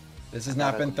 Hey. This has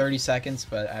not been 30 seconds,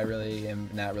 but I really am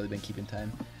not really been keeping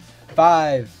time.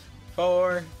 5,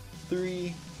 4,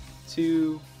 3,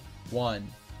 2, 1.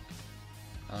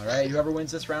 Alright, whoever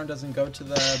wins this round doesn't go to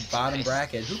the bottom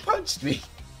bracket. Who punched me?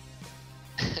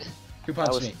 Who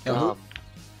punched me? No, who?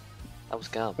 That was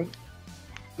gum.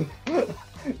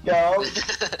 Go.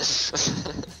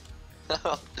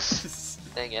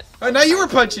 Dang it. Oh, now you were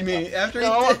punching me after he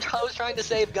No, did. I was trying to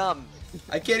save gum.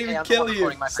 I can't even Hey, I'm kill not you.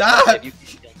 recording my Stop! perspective. You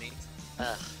can kill me.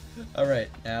 Alright,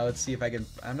 now let's see if I can.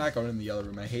 I'm not going in the yellow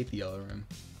room. I hate the yellow room.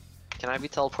 Can I be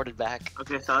teleported back?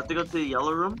 Okay, so I have to go to the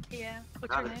yellow room? Yeah.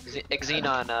 What's your name?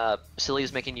 Xenon, Silly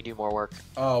is making you do more work.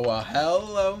 Oh, well,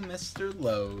 hello, Mr.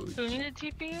 Loge. Who needed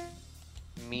TP?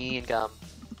 Me and Gum.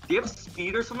 Do you have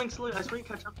speed or something, Silly? I swear you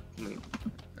catch up to me.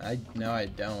 No, I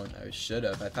don't. I should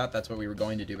have. I thought that's what we were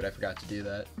going to do, but I forgot to do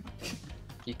that.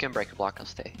 You can break a block, I'll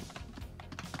stay.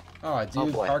 Oh,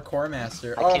 dude, boy. parkour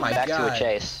master. I Oh came my back god. to a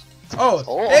chase.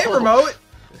 Oh, hey, Remote!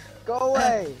 Go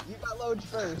away! You got Loge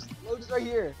first. Loge is right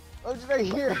here. Loge is right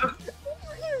here.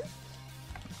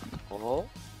 Oh.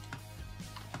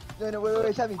 No, wait,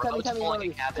 Temmie, Remote's where are pulling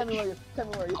you? a cabbage.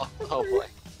 Temmie, where are you? Oh boy.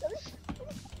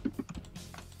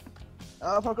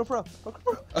 Parkour Pro.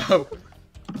 Oh.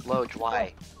 Loge,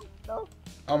 why? No.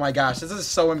 Oh my gosh, this is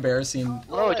so embarrassing.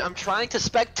 Loge, I'm trying to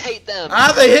spectate them.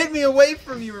 Ah, they hit me away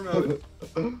from you, Remote.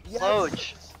 Yes.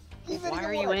 Loge, Keep why hitting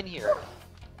are the you wall. in here?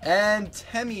 And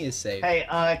Temmie is safe. Hey,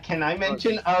 can I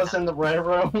mention I was in the red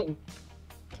room?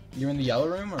 You in the yellow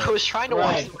room? Or? I was trying to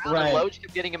walk Right, around right. and Loge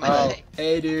kept getting in my Oh, way.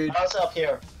 hey, dude. I was up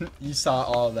here. You saw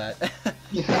all of that.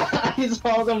 Yeah, I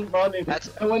saw them running. That's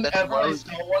And whenever I Loge.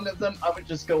 saw one of them, I would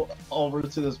just go over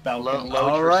to this balcony. Loge All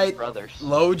versus right. brothers.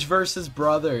 Loge versus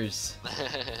Brothers.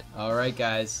 Alright,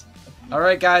 guys.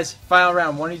 Alright, guys. Final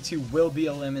round. 1 and 2 will be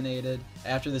eliminated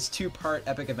after this 2-part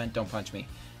epic event. Don't punch me.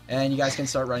 And you guys can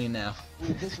start running now.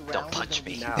 Wait, this round Don't is punch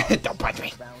gonna me. be No. Don't punch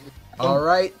me. round.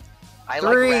 Alright. I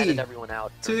like 3, ratted everyone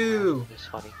out. 2, It's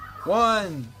funny.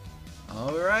 1.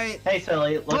 Alright. Hey,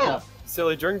 Silly, look up.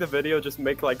 Silly, during the video, just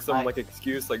make like some Hi. like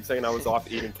excuse, like saying I was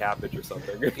off eating cabbage or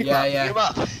something. Yeah, Give yeah.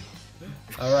 up.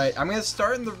 Alright, I'm gonna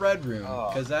start in the red room,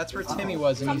 because that's where Temmie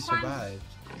was and he survived.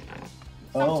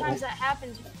 Sometimes that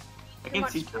happens. I Too can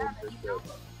much see cabbage. He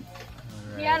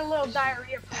Alright. had a little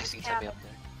diarrhea I from see Temmie cabbage. up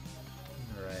there.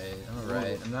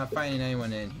 Alright. I'm not finding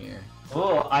anyone in here.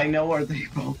 Oh, I know where they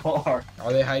both are.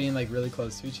 Are they hiding like really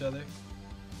close to each other?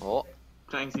 Oh.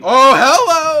 Trying to see. Oh,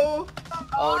 hello!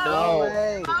 Oh No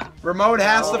way. Remote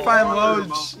has to find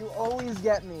Loge. You always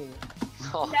get me.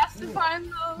 That's to find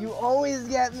those. You always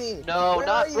get me. No, Where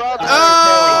not are you brothers.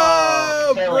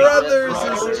 Oh, Billy, brothers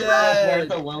Billy, is Where dead.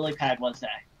 the lily pad was at?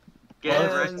 Get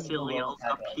And- reptilians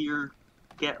up here.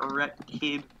 Get wrecked,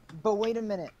 kid. But wait a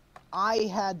minute. I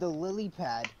had the lily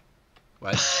pad.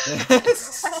 What?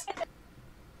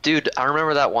 Dude, I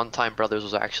remember that one time Brothers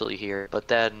was actually here, but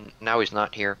then now he's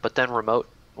not here. But then Remote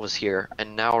was here,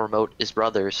 and now Remote is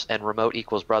Brothers, and Remote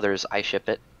equals Brothers. I ship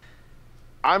it.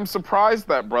 I'm surprised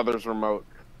that Brothers Remote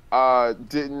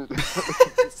didn't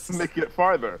make it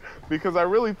farther, because I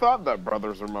really thought that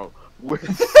Brothers Remote would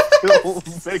still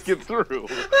make it through.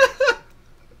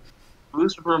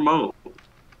 Who's Remote?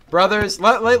 Brothers,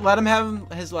 let him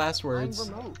have his last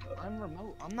words. I'm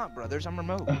remote. I'm not Brothers. I'm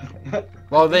remote.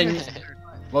 Well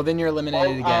then you're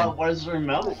eliminated again. Where's the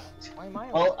remote? Why am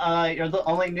I? Well, you're the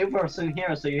only new person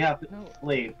here, so you have to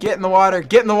leave. Get in the water.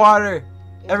 Get in the water.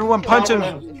 Everyone punch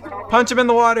him. Punch him in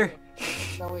the water.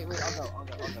 No, wait. I'll go.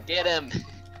 Get him.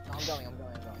 No, I'm going.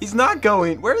 He's not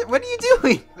going. What are you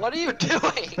doing? What are you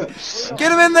doing?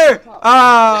 Get him in there.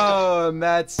 Oh, and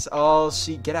that's all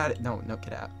she. Get out. No,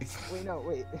 get out.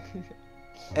 Wait.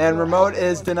 And Remote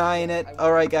is denying it.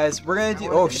 All right, guys, we're gonna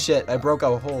do. Oh shit! I broke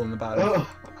a hole in the bottom.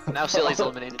 Now Silly's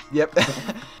eliminated. Yep.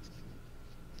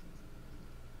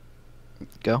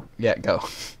 Go. Yeah, go.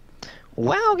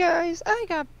 Wow, guys, I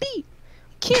got beat.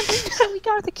 Can't believe Silly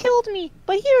Garth killed me.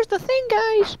 But here's the thing,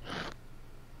 guys.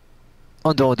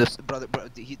 I'm done with this, brother.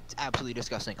 He's absolutely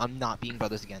disgusting. I'm not being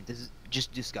Brothers again. This is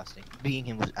just disgusting. Being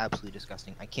him was absolutely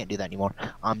disgusting. I can't do that anymore.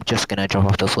 I'm just gonna jump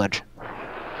off this ledge.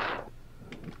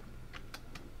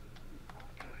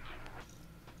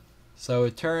 So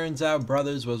it turns out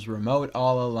Brothers was Remote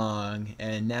all along,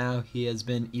 and now he has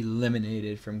been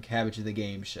eliminated from Cabbage the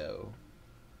Game Show.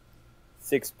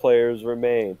 6 players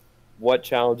remain. What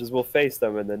challenges will face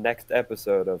them in the next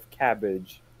episode of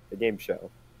Cabbage the Game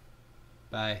Show?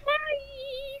 Bye.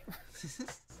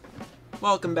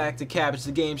 Welcome back to Cabbage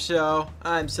the Game Show.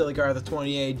 I'm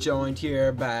SillyGarth28, joined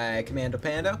here by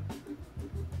ComandoPando.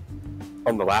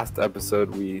 On the last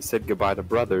episode, we said goodbye to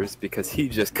Brothers because he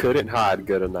just couldn't hide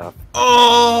good enough.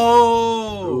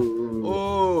 Oh!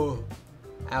 Oh!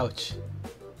 Ouch.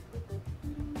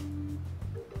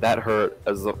 That hurt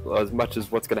as much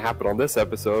as what's going to happen on this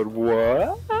episode.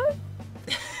 What?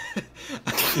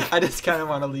 I just kind of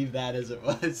want to leave that as it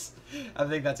was. I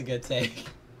think that's a good take.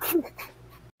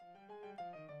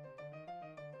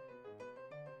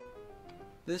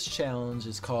 This challenge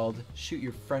is called Shoot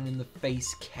Your Friend in the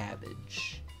Face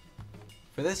Cabbage.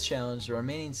 For this challenge, the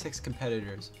remaining 6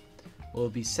 competitors will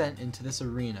be sent into this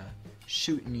arena,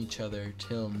 shooting each other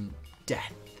till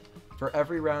death. For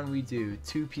every round we do,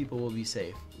 2 people will be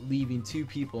safe, leaving 2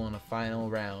 people in a final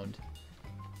round.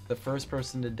 The first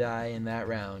person to die in that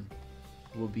round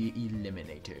will be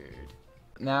eliminated.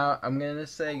 Now, I'm gonna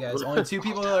say, guys, only 2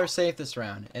 people are safe this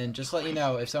round, and just let you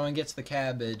know, if someone gets the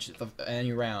cabbage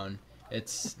any round,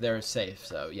 they're safe,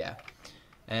 so yeah.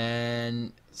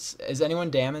 And is anyone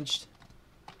damaged?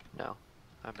 No,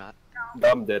 I'm not.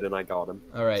 Gum did, and I got him.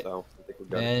 Alright, so I think we're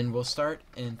good. and we'll start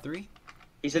in 3.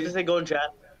 He said to say go in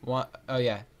chat. 1. Oh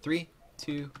yeah, 3,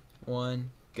 2,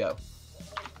 1, go.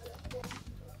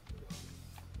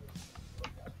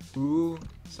 Ooh,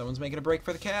 someone's making a break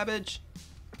for the cabbage.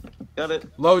 Got it.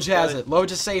 Loge has it.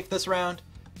 Loge is safe this round.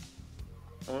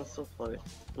 I want to still play.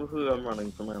 Woohoo, I'm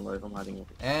running for my life. I'm hiding it.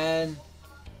 And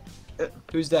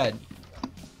who's dead?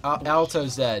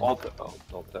 Alto's dead. Alto.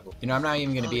 You know, I'm not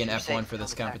even going to be an F1 for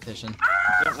this competition.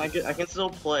 Yeah, I can still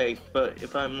play, but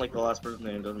if I'm like the last person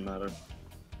there, it doesn't matter.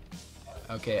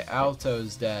 Okay,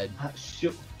 Alto's dead.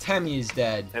 Shoot. Temmie's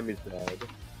dead. Temmie's dead.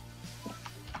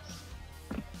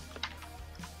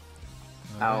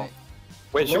 All right.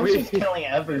 Wait, should Loge we? is killing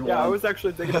everyone. Yeah, I was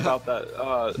actually thinking about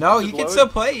that. No, he should can Loge- still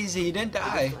play. He didn't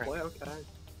die. Okay.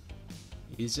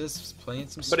 He's just playing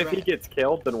some But if he strat. gets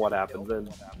killed, then what happens then?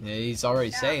 Yeah, he's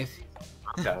already safe.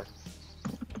 Okay.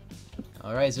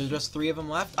 All right, is there just 3 of them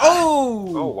left?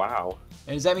 Oh! Oh wow.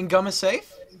 And does that mean Gum is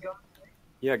safe?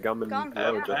 Yeah, Gum and Gum,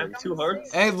 Loge. yeah. I think. 2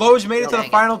 hearts. Hey, Loge made it to the Dang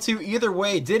it. final 2 either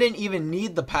way. Didn't even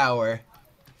need the power.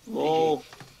 Lol.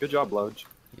 Good job, Loge.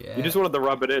 Yeah. You just wanted to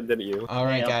rub it in, didn't you? All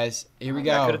right, Yeah. guys. Here we I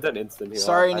go. could have done instant heal.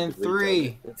 Starting I in could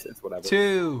read 3, it. It's whatever.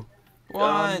 2,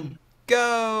 1,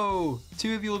 go!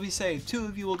 2 of you will be safe. 2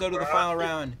 of you will go to the final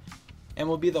round. And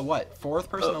we'll be the what? 4th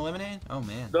person eliminated? Oh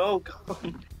man. No,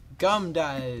 come. Gum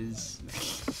dies.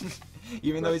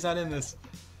 Even though he's not in this.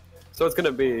 So it's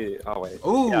gonna be. Oh wait.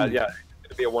 Ooh. Yeah.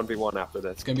 It'll be a 1v1 after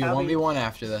this. It's gonna be 1v1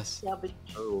 after this. Cabbage.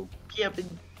 Oh. Cabbage.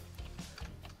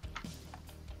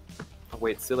 Oh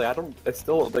wait, silly. I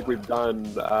still don't think we've done.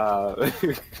 I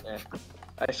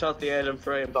shot the item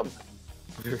frame.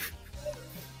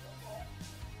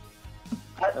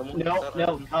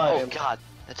 No. Oh god,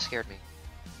 that scared me.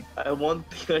 I want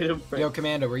the item frame. Yo,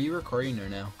 Commando, were you recording or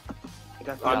no?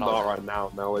 I'm not right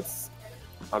now. No,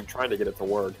 I'm trying to get it to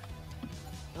work.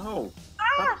 No.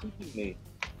 Ah! Stop teaming me.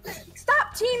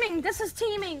 Stop teaming! This is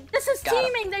teaming! This is Got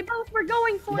him. teaming! They both were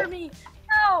going for me!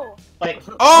 No! Like,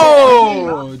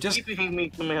 Oh! Just keeping me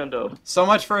Commando. so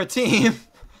much for a team.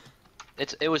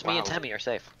 It was me and Temmie are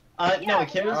safe. no,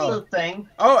 here's the thing.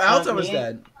 Oh, Alto was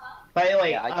dead. By the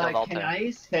way, Yeah, I killed Alto. can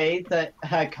I say that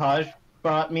Caajbe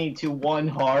brought me to 1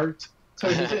 heart, so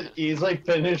he could easily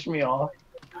finish me off?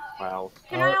 Wow.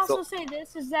 Can I also say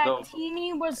this, is that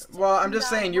Temmie was... Well, I'm just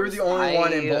saying, you were the only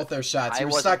one in both their shots. You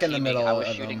were stuck in the middle I was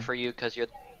of shooting them. for you because you're...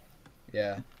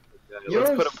 Yeah.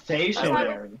 You're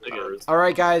stationary.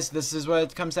 Alright, guys, this is what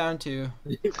it comes down to.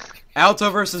 Alto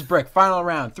versus Brick. Final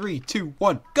round. 3, 2,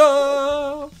 1,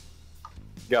 go!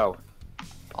 Go.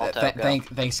 Alto, go.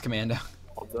 Thanks, Commando.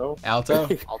 Alto? Alto?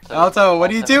 Alto. Alto,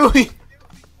 what are you doing?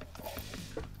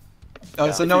 Oh,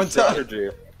 so no one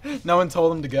strategy. No one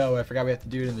told him to go. I forgot we have to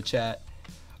do it in the chat.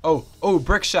 Oh,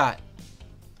 Brick shot.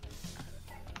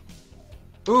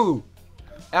 Ooh,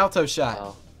 Alto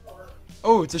shot.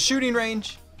 Oh, it's a shooting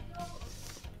range.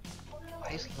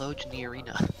 Why is Loge in the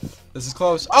arena? This is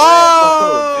close.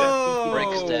 Oh!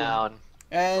 Brick's down.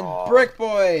 And Brick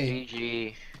Boy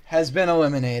GG. has been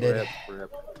eliminated.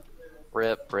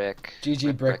 Rip, Brick.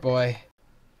 GG, Brick Boy.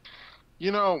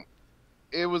 You know,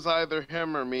 it was either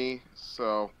him or me,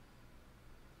 so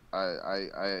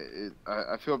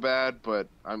I feel bad, but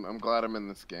I'm glad I'm in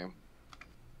this game.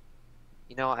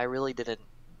 You know, I really didn't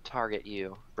target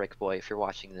you, Brick Boy. If you're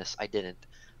watching this, I didn't.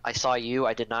 I saw you.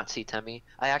 I did not see Temmie.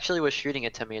 I actually was shooting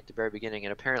at Temmie at the very beginning,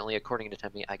 and apparently, according to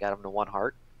Temmie, I got him to 1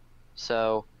 heart.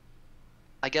 So,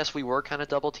 I guess we were kind of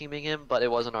double teaming him, but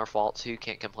it wasn't our fault, so you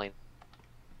can't complain.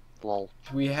 Lol.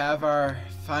 We have our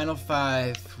final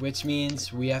 5, which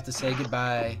means we have to say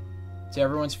goodbye to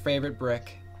everyone's favorite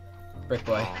Brick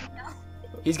Boy.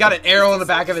 He's got an arrow in the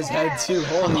back of his head too.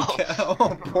 Holy cow!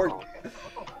 Oh, poor.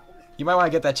 You might want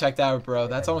to get that checked out, bro.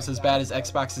 That's almost as bad as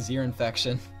Xbox's ear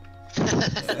infection.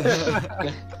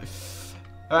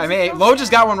 Alright, man. Loge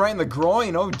just got one right in the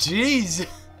groin. Oh, jeez.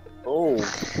 Oh.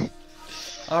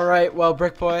 Alright, well,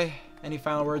 Brick Boy, any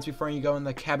final words before you go in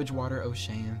the cabbage water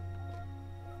ocean?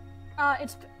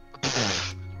 It's...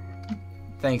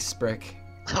 Thanks, Brick.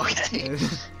 Okay.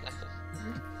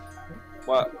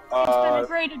 What? It's been a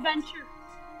great adventure.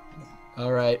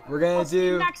 Alright, we're gonna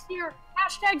do... next year.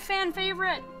 Hashtag fan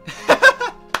favorite.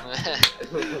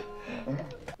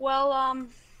 Well,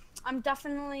 I'm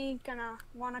definitely gonna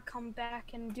want to come back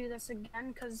and do this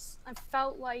again, because I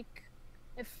felt like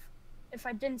if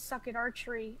I didn't suck at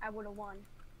archery, I would have won.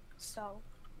 So,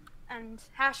 and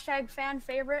hashtag fan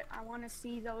favorite, I want to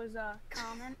see those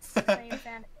comments saying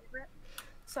fan favorite,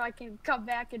 so I can come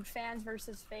back in fans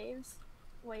versus faves.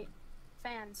 Wait,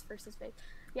 fans versus faves.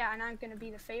 Yeah, and I'm gonna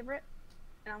be the favorite,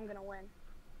 and I'm gonna win.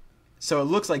 So it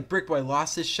looks like Brick Boy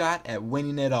lost his shot at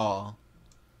winning it all.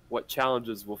 What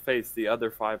challenges will face the other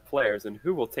 5 players, and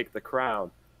who will take the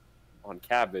crown on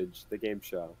Cabbage, the game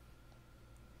show?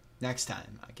 Next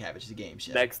time on Cabbage the Game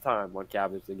Show. Next time on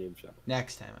Cabbage, the game show.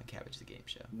 Next time on Cabbage the Game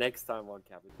Show. Next time on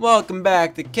Cabbage. Welcome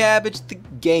back to Cabbage the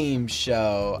Game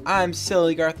Show. I'm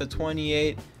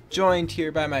SillyGartha28, joined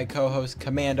here by my co-host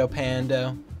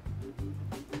ComandoPando.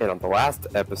 And on the last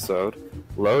episode,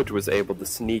 Loge was able to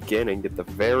sneak in and get the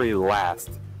very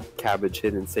last Cabbage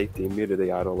hidden safety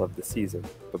immunity idol of the season.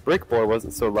 But Brick Boy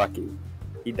wasn't so lucky.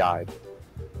 He died.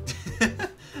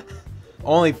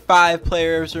 Only 5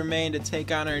 players remain to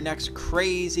take on our next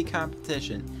crazy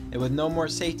competition. And with no more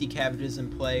safety cabbages in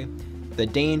play, the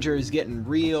danger is getting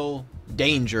real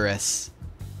dangerous.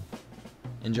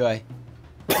 Enjoy.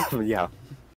 Yeah.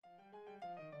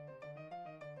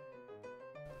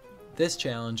 This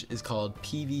challenge is called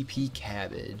PvP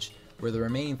Cabbage, where the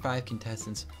remaining 5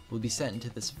 contestants will be sent into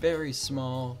this very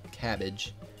small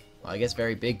cabbage, well, I guess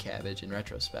very big cabbage in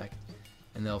retrospect,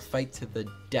 and they'll fight to the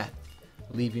death,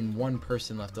 leaving 1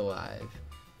 person left alive.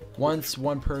 Once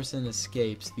 1 person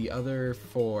escapes, the other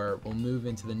 4 will move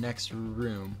into the next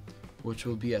room, which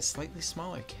will be a slightly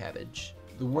smaller cabbage.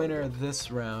 The winner of this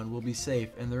round will be safe,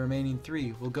 and the remaining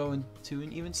 3 will go into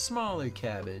an even smaller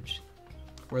cabbage,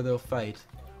 where they'll fight.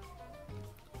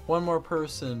 1 more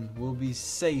person will be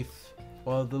safe,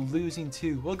 while the losing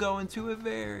 2 will go into a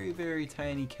very, very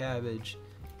tiny cabbage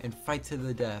and fight to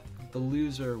the death. The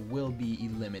loser will be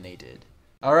eliminated.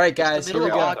 Alright guys, It's the here we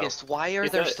middle go. of August. Why are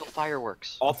there still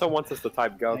fireworks? Also wants us to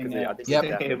type go because I think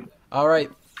Yep.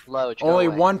 Alright, Loge, go Only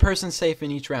away. one person safe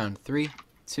in each round. 3,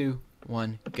 2,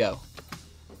 1, go.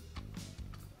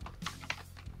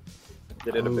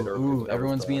 Ooh,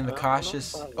 everyone's being the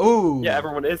cautious. Ooh. Yeah,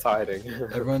 everyone is hiding.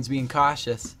 Everyone's being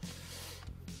cautious.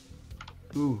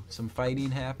 Ooh, some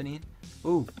fighting happening.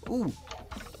 Ooh, ooh.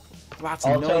 Lots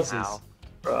of noises.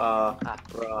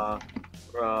 Bruh.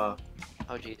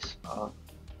 Oh jeez.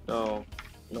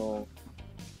 No.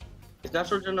 Is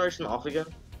Natural Generation off again?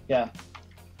 Yeah.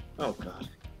 Oh god.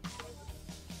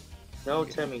 No,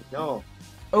 Temmie, no.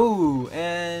 Ooh,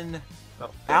 and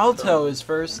Alto is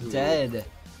first dead.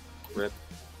 Rip.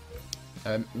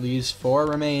 Leaves 4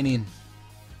 remaining.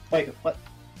 Wait, what?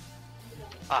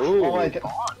 Ooh. Oh my god.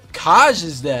 Caajbe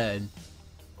is dead.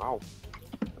 Wow.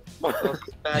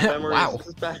 Bad memories. Wow. This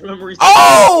is bad memories.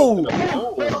 Oh!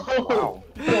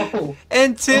 Wow.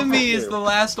 And Temmie is the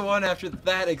last one after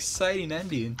that exciting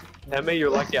ending. Temmie, you're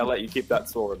lucky I let you keep that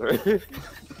sword.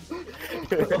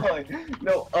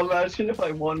 No, imagine if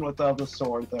I won without the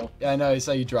sword, though. Yeah, I know, I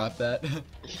saw you drop that.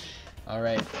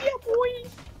 Alright. Yeah, boy.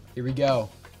 Here we go.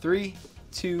 3,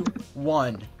 2,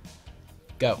 1.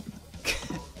 Go.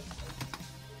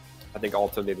 I think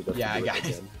Alto needed us Yeah, to do I got it.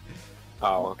 again.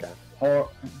 Oh, okay.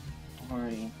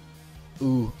 Alright.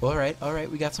 Ooh, alright.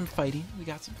 We got some fighting.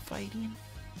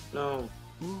 No.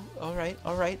 Ooh, alright.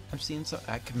 I'm seeing some.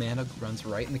 Commando runs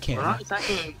right in the We're camera. not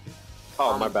attacking.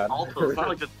 Oh, my bad. Alto, it's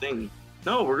not a good thing.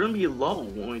 No, we're gonna be low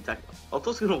when we attack.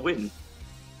 Alto's gonna win.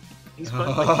 He's going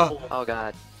Oh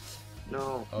god.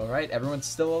 No. Alright, everyone's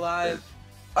still alive.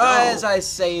 No. As I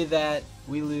say that,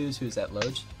 we lose. Who's that,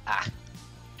 Loge? Ah.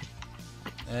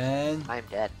 And I'm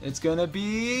dead. it's gonna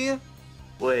be.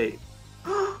 Wait.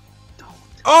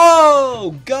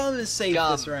 Oh! Gum is safe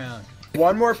Gum. this round.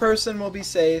 One more person will be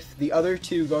safe. The other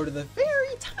 2 go to the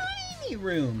very tiny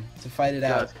room to fight it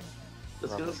out.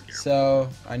 That's gonna scare me. So,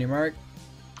 on your mark,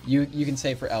 you can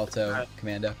say for Alto,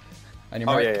 Commando. On your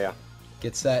mark, yeah.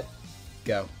 get set,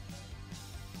 go.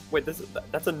 Wait,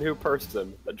 that's a new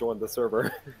person that joined the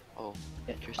server. Oh,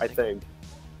 interesting. I think.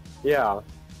 Yeah.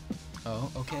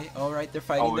 Oh, okay, alright, they're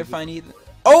fighting, Oh, they're is it- fighting.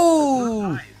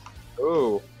 Oh!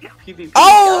 Ooh. PvP.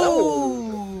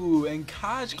 Oh! And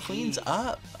Caajbe cleans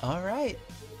up. Alright.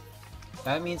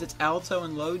 That means it's Alto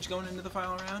and Loge going into the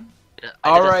final round? I did a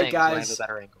Alright, thing, so I have guys. a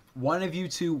better angle. One of you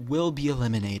 2 will be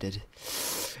eliminated.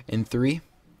 In 3,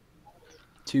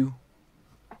 2,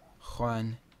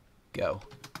 1, go.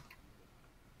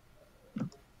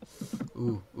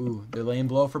 Ooh, they're laying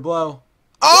blow for blow.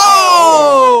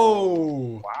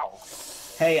 Oh! Wow.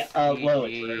 Hey,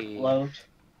 GG. Loge.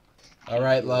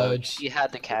 Alright, Loge. He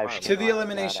had the cash. To the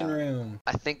elimination room.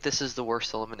 I think this is the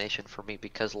worst elimination for me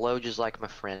because Loge is like my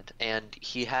friend, and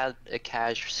he had a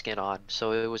Caajbe skin on,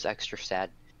 so it was extra sad.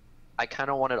 I kind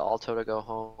of wanted Alto to go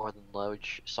home more than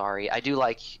Loge. Sorry, I do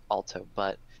like Alto,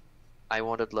 but I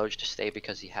wanted Loge to stay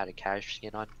because he had a Caajbe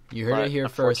skin on. You heard But it here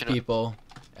first, unfortunately- people.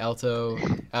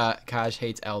 Caajbe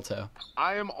hates Alto.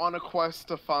 I am on a quest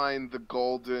to find the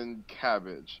golden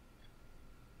cabbage,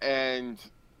 and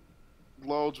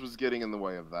Loge was getting in the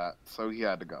way of that, so he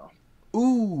had to go.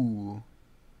 Ooh.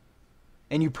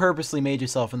 And you purposely made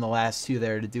yourself in the last 2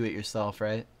 there to do it yourself,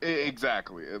 right?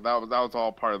 Exactly. That was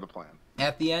all part of the plan.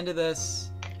 At the end of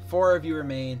this, 4 of you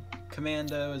remain.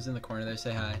 Commando is in the corner there.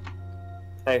 Say hi.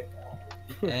 Hey.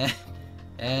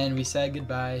 And we said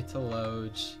goodbye to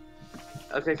Loge.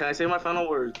 Okay, can I say my final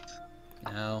words?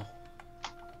 No.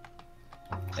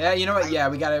 Yeah, you know what? Yeah,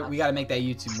 we gotta make that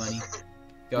YouTube money.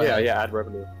 Go ahead. Yeah, ad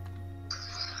revenue.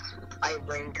 I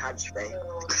bring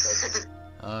Caajbe.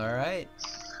 All right.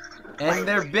 And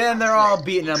they're all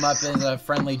beating them up in a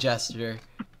friendly gesture.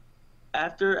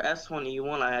 After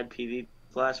S1E1, I had PV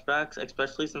flashbacks,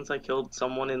 especially since I killed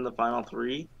someone in the final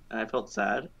 3, and I felt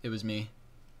sad. It was me.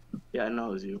 Yeah, I know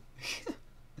it was you.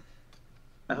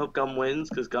 I hope Gum wins,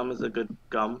 because Gum is a good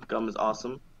Gum. Gum is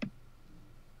awesome.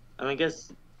 I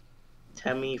guess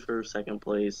Temmie for 2nd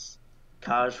place,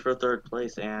 Caajbe for 3rd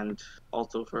place, and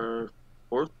Alto for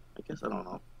 4th, I guess, I don't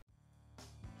know.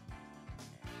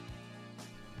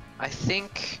 I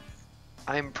think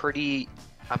I'm a pretty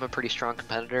strong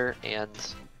competitor, and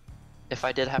if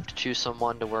I did have to choose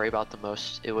someone to worry about the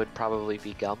most, it would probably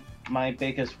be Gum. My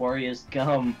biggest worry is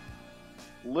Gum.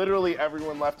 Literally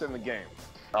everyone left in the game.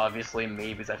 Obviously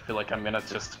me, because I feel like I'm gonna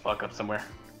just fuck up somewhere.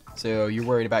 So you're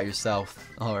worried about yourself.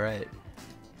 All right.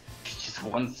 Just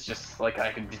once, just like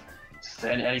I could be, just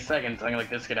any second, something like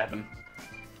this could happen.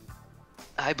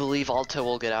 I believe Alto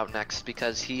will get out next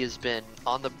because he has been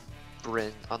on the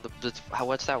brim,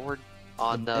 what's that word?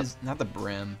 On the not the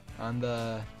brim, on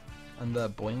the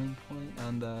boiling point,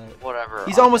 on the whatever.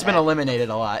 He's almost been eliminated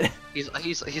a lot.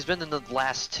 He's been in the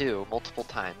last 2 multiple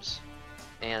times.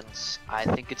 and I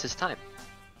think it's his time.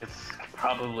 It's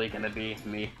probably gonna be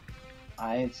me.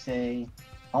 I'd say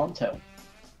Alto.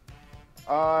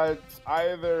 It's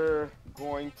either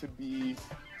going to be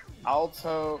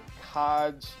Alto,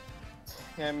 Caajbe,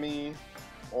 Temmie,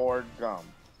 or Gum.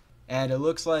 And it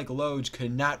looks like Loge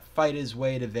could not fight his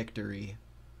way to victory.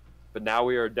 But now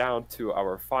we are down to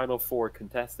our final 4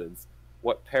 contestants.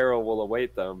 What peril will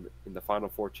await them in the final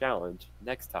 4 challenge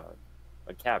next time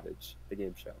on Cabbage, the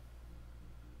game show.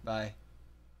 Bye.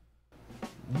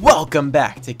 Welcome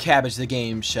back to Cabbage, the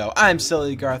game show. I'm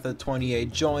Silly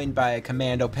Gartha28, joined by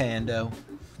ComandoPando.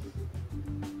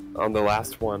 On the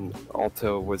last one,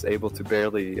 Alto was able to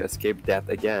barely escape death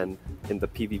again in the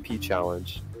PvP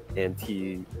challenge, and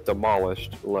he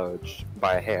demolished Loge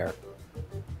by a hair.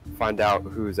 Find out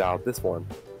who's out this one.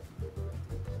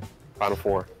 Final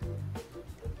 4.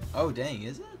 Oh dang,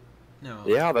 is it? No.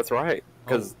 Yeah, that's right.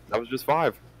 Because that was just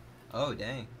 5. Oh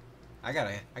dang. I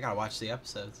gotta watch the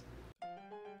episodes.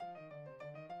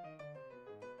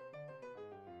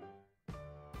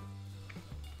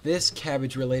 This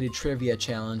Cabbage-related trivia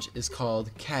challenge is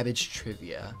called Cabbage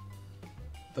Trivia.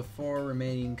 The 4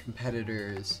 remaining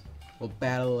competitors will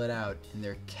battle it out in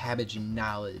their cabbage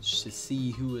knowledge to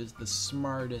see who is the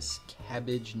smartest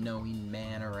cabbage-knowing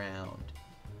man around.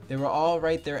 They will all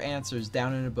write their answers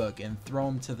down in a book and throw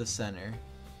them to the center.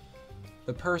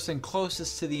 The person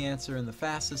closest to the answer in the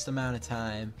fastest amount of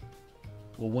time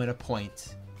will win a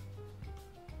point.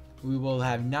 We will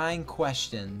have 9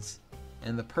 questions,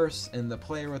 and the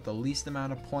player with the least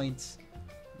amount of points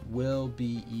will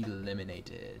be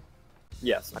eliminated.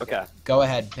 Yes, okay. Go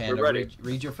ahead, Panda. We're ready.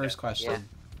 Read your first question. Yeah.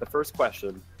 The first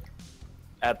question.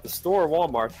 At the store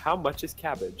Walmart, how much is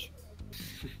cabbage?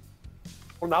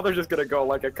 Well, now they're just gonna go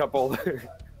like a couple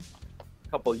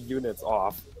units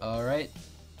off. Alright.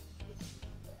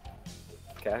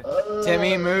 Okay.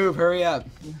 Temmie, move, hurry up.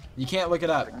 You can't look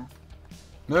it up.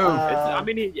 Move. I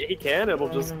mean, he can, it'll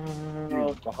just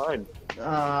be behind.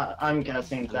 I'm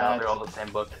guessing Now that. they're all the same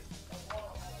book.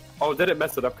 Oh, did it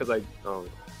mess it up because I... Oh.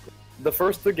 The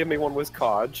first to give me one was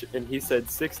Caajbe, and he said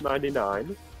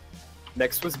 $6.99.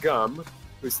 Next was Gum,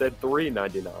 who said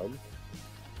 $3.99.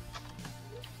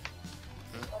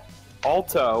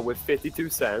 Alto with 52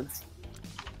 cents.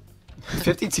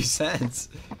 52 cents?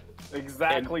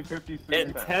 Exactly 52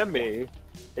 and cents.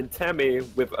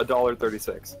 Temmie with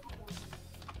 $1.36.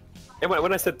 And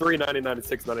when I said $3.99 and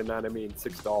 $6.99, I mean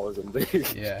 $6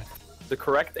 and yeah. The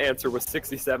correct answer was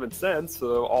 67 cents,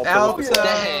 so Alto was the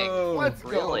Dang. Let's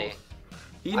really? go.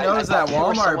 He knows that thought you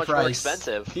were so Walmart much more price.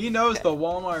 expensive. He knows the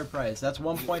Walmart price. That's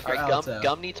 1 point for Alright, Alto.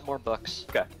 Gum needs more books.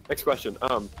 Okay, next question.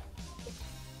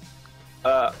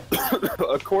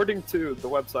 According to the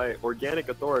website Organic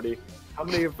Authority, how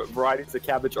many varieties of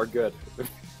cabbage are good?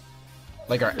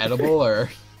 Like are edible or?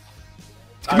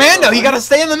 Commando, you gotta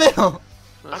stay in the middle.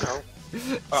 I know.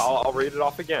 I'll read it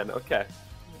off again. Okay.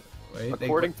 Wait,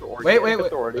 According to Organic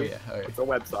Authority, oh, yeah, okay. it's a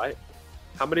website.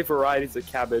 How many varieties of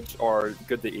cabbage are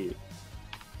good to eat?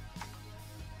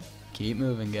 Keep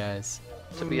moving, guys.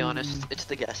 To be honest, it's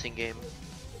the guessing game.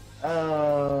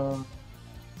 A.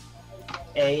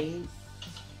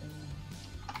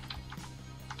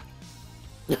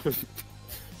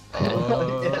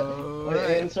 My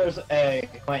answer's A.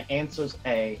 My answer's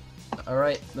A.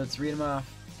 Alright, let's read them off.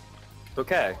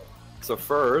 Okay, so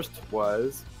first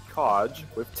was Caajbe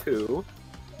with 2.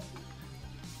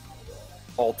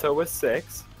 Alto with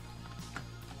 6.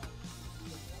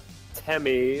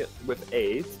 Temmie with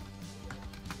 8.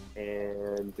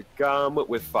 And Gum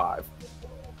with 5.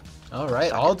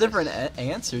 Alright, all different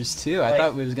answers too. I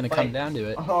thought we was gonna come down to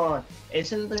it. Hold on.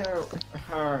 Isn't there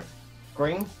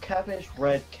green cabbage,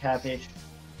 red cabbage?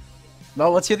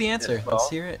 Well, let's hear the answer. Yeah, well, let's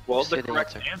hear it. Well, the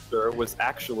correct answer was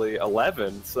actually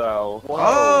 11, so...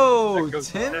 Oh, that goes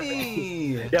to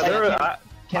Temmie! Yeah, there are...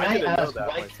 Can I didn't know ask that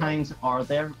what myself. kinds are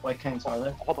there? What kinds are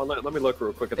there? Hold on, let me look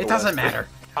real quick at the It doesn't list. matter.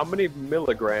 How many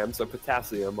milligrams of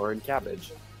potassium are in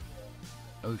cabbage?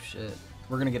 Oh shit.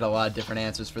 We're gonna get a lot of different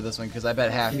answers for this one because I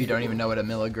bet half of you don't even know what a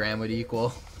milligram would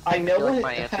equal. I know feel like it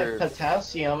my had answer-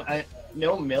 potassium. I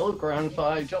know milligrams,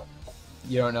 but I don't.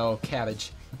 You don't know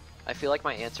cabbage. I feel like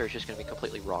my answer is just gonna be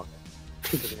completely wrong.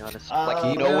 To be honest, Keep like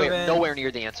moving. nowhere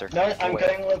near the answer. No, I'm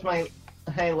Nowhere. going with my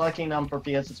lucky number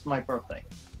because it's my birthday.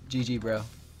 GG, bro.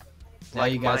 Now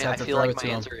Like you guys mine, have to I feel throw like it my to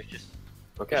him. answer is just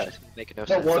Okay. it's just making no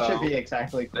So sense. what So- should be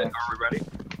exactly Then correct? are we ready?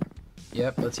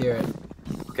 Yep, let's hear it.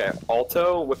 Okay,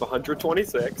 Alto with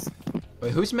 126.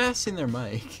 Wait, who's mastering their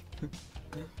mic?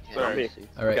 Yeah, Sorry, me. let's see.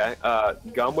 Alright. Okay,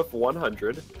 Gum with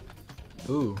 100.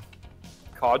 Ooh.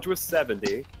 Caajbe with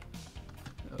 70.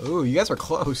 Ooh, you guys were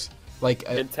close. Like,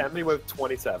 And Temmie with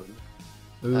 27.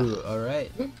 Ooh, all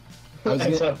right. I was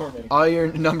Except gonna, for me. all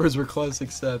your numbers were close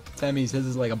except Temmie's. His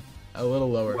is like a little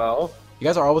lower. Well, you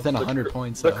guys are all within 100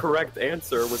 points. The Though. correct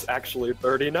answer was actually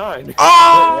 39.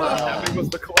 Oh! Temmie was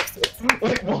the closest.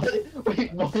 Wait, what?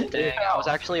 Wait, what? Dang, I was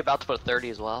actually about to put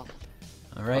 30 as well.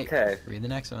 All right. Okay. Read the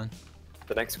next one.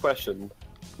 The next question: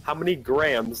 how many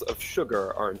grams of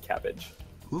sugar are in cabbage?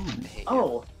 Ooh.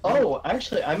 Oh,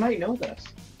 actually, I might know this.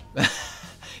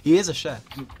 He is a chef.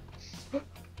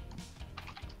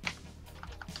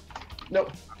 No.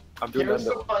 I'm doing Here's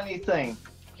that. the funny thing.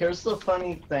 Here's the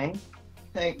funny thing.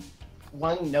 Hey,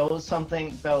 one knows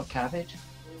something about cabbage.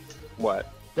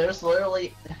 What? There's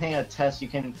literally a test you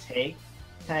can take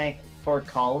for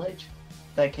college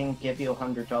that can give you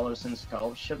 $100 in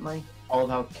scholarship money, all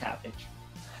about cabbage.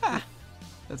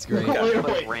 That's great.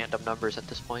 Put random numbers at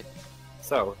this point.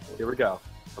 So here we go.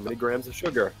 How many grams of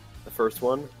sugar? The first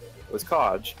one was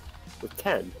Caajbe with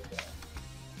 10.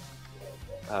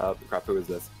 Crap, who is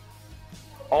this?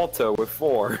 Alto with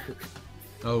 4.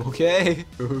 Okay.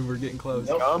 Ooh, we're getting close.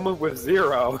 Gum with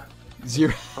 0.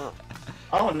 0.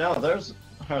 Oh no, there's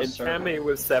her And server. Temmie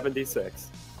with 76.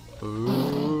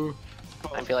 Ooh.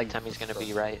 I feel like Temmie's gonna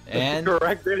be right. And The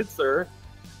correct answer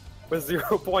was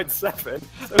 0.7.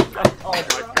 Oh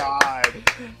my god.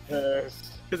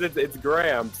 Yes. Because it's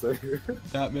grams.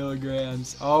 not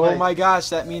milligrams. Oh my gosh,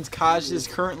 that means Caajbe is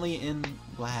currently in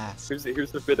last. Here's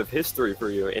a bit of history for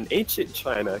you. In ancient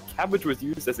China, cabbage was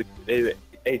used as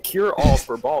a cure-all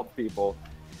for bald people.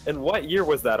 And what year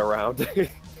was that around?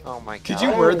 Oh my god. Could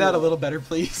you word that a little better,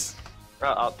 please?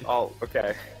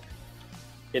 Okay.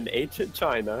 In ancient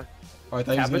China, Oh, I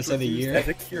thought he was going to say the used year. as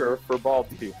a cure for bald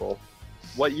people.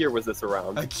 What year was this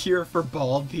around? A cure for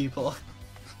bald people.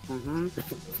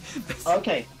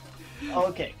 Okay.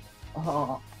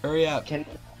 Hurry up. Can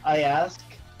I ask?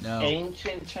 No.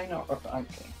 Ancient China or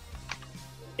okay?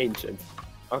 Ancient.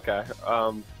 Okay.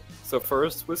 So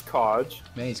first was Caajbe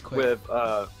Man, he's quick. with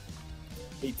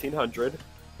 1800. Oh,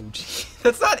 gee.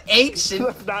 That's not ancient.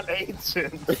 That's not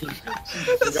ancient.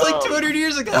 That's like 200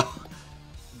 years ago.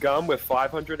 Gum with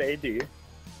 500 AD.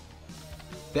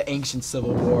 The ancient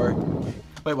Civil War.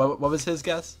 Wait, what was his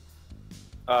guess?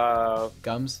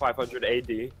 Gums? 500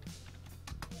 AD.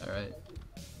 Alright.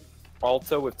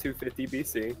 Alto with 250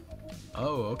 BC.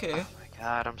 Oh, okay. Oh my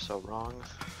god, I'm so wrong.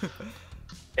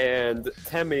 And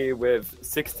Temmie with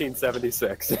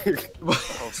 1676.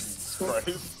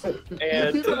 Christ.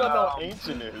 And You don't know how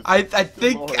ancient is. I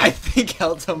think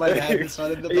Alto might have this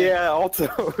one in the book. Yeah,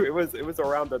 Alto. It was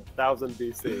around 1000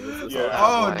 BC. This is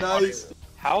Oh, nice.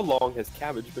 How long has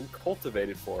cabbage been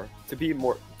cultivated for? To be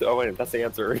more. Oh wait, that's the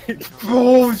answer.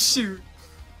 Oh shoot.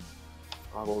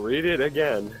 I will read it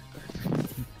again.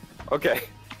 Okay.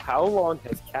 How long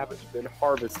has cabbage been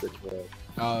harvested for?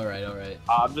 Alright, alright.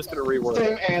 I'm just gonna reword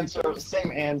Same it. answer.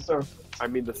 Same answer. I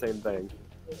mean the same thing.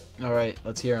 Alright,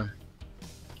 let's hear him.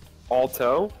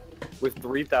 Alto with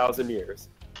 3,000 years.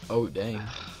 Oh, dang.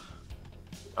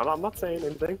 I'm not saying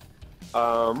anything.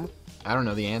 I don't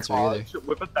know the answer either. Caajbe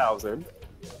with 1,000.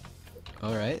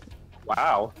 Alright.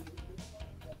 Wow.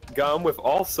 Gum with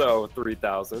also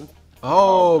 3,000.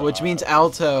 Oh, which means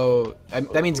Alto.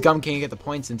 That means Gum can't get the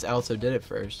point since Alto did it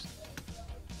first.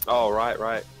 Oh,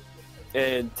 right.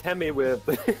 And Temmie with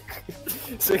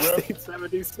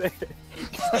 1676.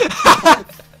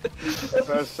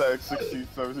 Hashtag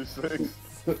 1676.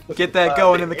 Get that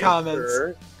going in the The comments.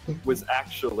 answer was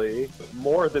actually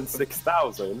more than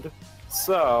 6,000.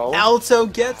 So Alto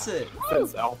gets it.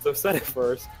 Since Alto said it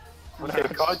first. Okay,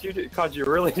 Caajbe, you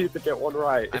really need to get one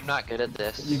right. I'm not good at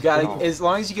this. You gotta, as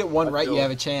long as you get one right, you have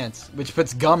a chance, which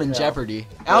puts Gum in jeopardy.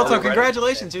 Yeah, Alto, ready?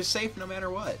 congratulations, you're safe no matter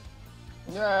what.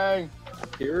 Yay.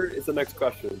 Here is the next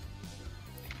question.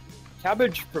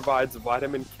 Cabbage provides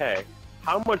vitamin K.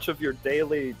 How much of your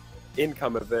daily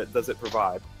income of it does it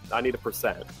provide? I need a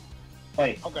percent.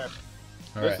 Wait. Okay.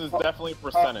 All This right. is definitely a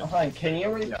percentage. Hold on, can you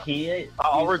repeat it?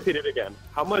 I'll repeat it again.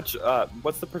 How much?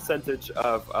 What's the percentage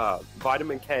of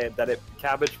vitamin K that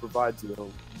cabbage provides you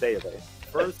daily?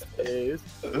 First is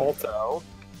Alto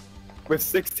with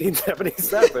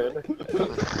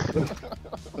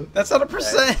 1677. That's not a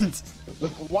percent.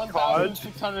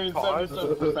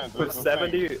 1,677%. with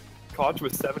 70. Caajbe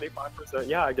with 75%.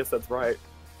 Yeah, I guess that's right.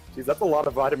 Jeez, that's a lot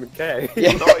of vitamin K.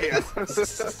 Yeah. Oh yeah.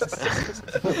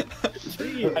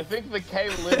 I think the K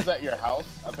lives at your house.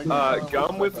 I think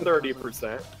Gum with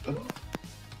 30%.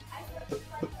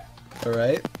 All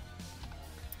right.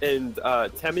 And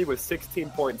Temmie with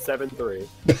 16.73.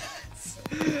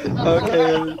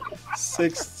 Okay,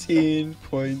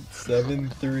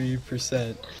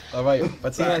 16.73%. All right,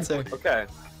 what's the answer? Okay,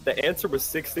 The answer was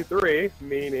 63,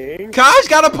 meaning... Kaj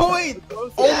got a point!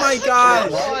 Oh my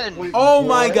gosh! Oh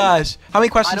my gosh! How many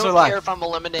I questions are don't left? care if I'm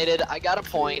eliminated. I got a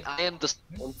point. I am the.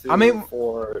 1, 2, How many-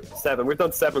 4, 7. We've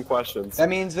done 7 questions. That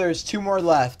means there's 2 more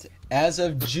left. As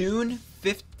of June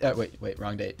 5th... wait,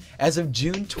 wrong date. As of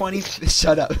June 20th...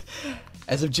 Shut up.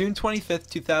 As of June 25th,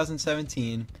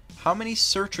 2017, how many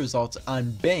search results on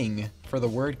Bing for the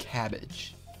word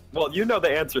cabbage? Well, you know the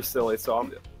answer, silly, so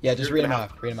I'm... Yeah, just you're read them gonna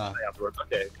off. have Read them off. to afterwards.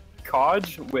 Okay.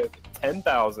 Caajbe with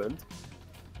 10,000.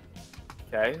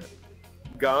 Okay.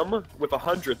 Gum with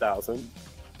 100,000.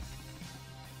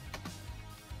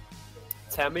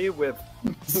 Temmie with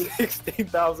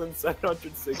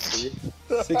 16,760.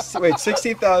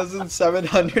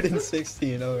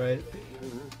 60,716. All right.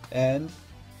 And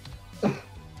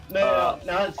No,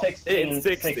 not 16. It's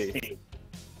 60.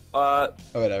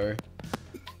 whatever.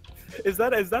 Is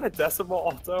that a decimal,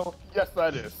 Alto? Yes,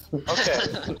 that is. Okay.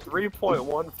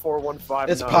 3.1415.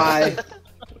 It's pi.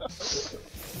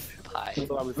 Pi. That's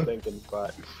what I was thinking,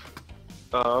 but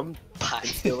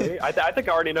silly. I think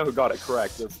I already know who got it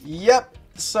correct. Yep.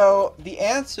 So the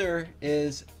answer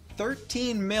is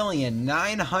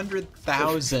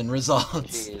 13,900,000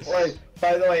 results. Wait,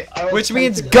 by the way, I was Which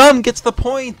means tempted- Gum gets the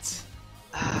point.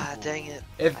 Ah, dang it.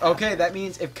 Okay, that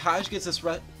means if Kaj gets this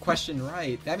question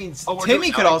right, that means Oh, we're Timmy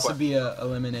doing could nine also be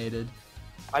eliminated.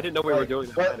 I didn't know we were doing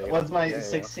that many. What's my Yeah, yeah.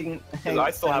 16? 'Cause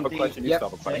I still have a question. You Yep. still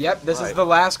have a question. Yep. This is Right. the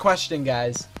last question,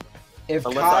 guys. If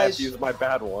Unless I have to Kaj, use my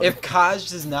bad one. if Kaj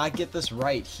does not get this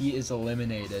right, he is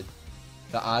eliminated.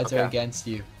 The odds are Okay. against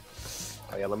you.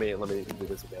 Oh yeah, let me do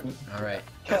this again. All right.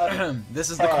 This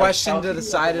is the question to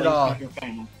decide it all.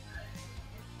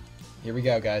 Here we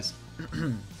go, guys.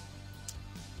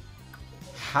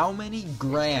 How many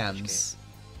grams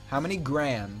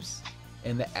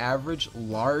in the average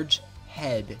large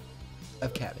head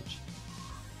of cabbage?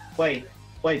 Wait,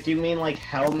 do you mean like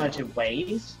how much it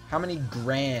weighs? How many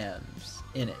grams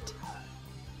in it?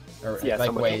 Or Yeah, like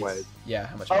how much it weighs. weighs. Yeah,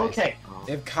 how much it weighs. Okay.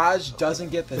 If Kaj doesn't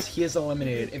get this, he is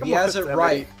eliminated. If he Come on, has it Temmie.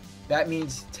 right, that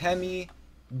means Temmie,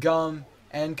 Gum,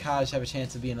 and Kaj have a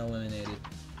chance of being eliminated.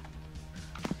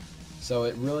 So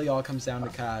it really all comes down to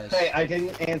Kaj. Hey, I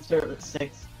didn't answer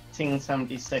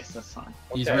 1676 this time.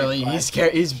 He's Okay, really he's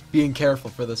being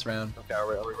careful for this round. Okay, are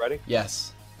we ready?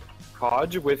 Yes.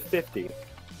 Caajbe with 50.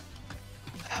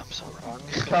 I'm so wrong.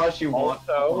 Because you want.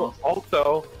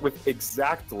 Also with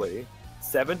exactly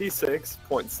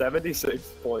 76.76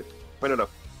 point. Wait, no.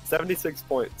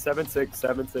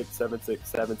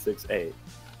 76.7676776768.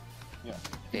 Yeah.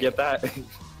 You get that?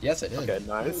 Yes, I did. Okay,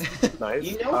 nice. Nice.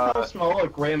 You know how small a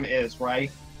gram is, right?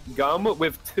 Gum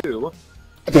with 2.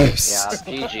 Yeah,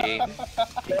 GG.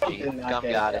 GG. Gum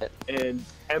got it. And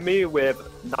Temmie with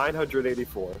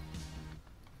 984.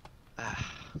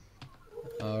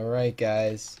 All right,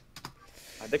 guys.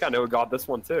 I think I know who got this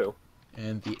one too.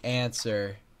 And the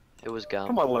answer It was Gum.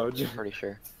 Come on, Loge. I'm pretty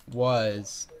sure.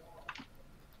 was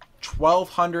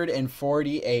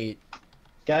 1,248.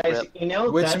 Guys, Rip. you know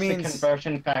Which that's means- the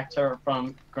conversion factor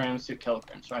from grams to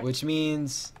kilograms, right? Which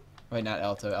means, wait, not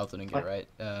Alto. Alto didn't get it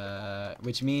right.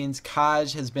 Which means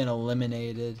Kaj has been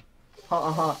eliminated.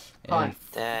 Fine.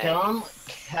 Dang. Gum,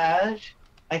 Cash,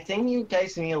 I think you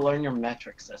guys need to learn your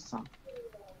metric system.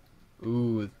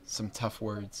 Ooh, some tough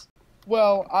words.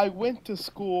 Well, I went to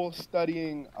school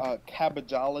studying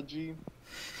cabbageology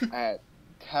at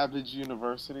Cabbage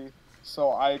University, so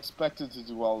I expected to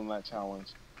do well in that challenge.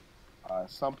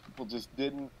 Some people just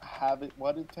didn't have it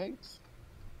what it takes.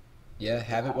 Yeah,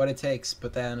 have it what it takes.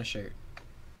 Put that on a shirt.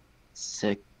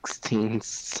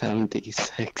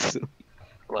 1676.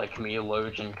 Like me,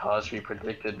 Loge, and Caajbe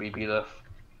predicted we'd be the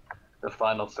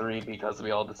final 3 because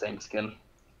we all had the same skin.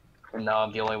 And now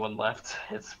I'm the only one left.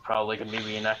 It's probably gonna be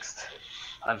me next.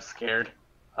 I'm scared.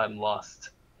 I'm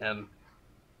lost.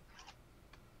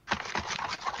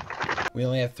 We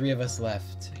only have 3 of us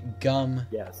left. Gum,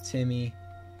 Yes. Timmy,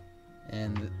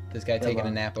 and this guy taking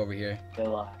a nap over here. Good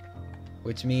luck.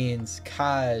 Which means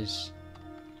Kaj,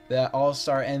 the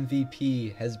All-Star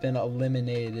MVP, has been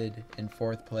eliminated in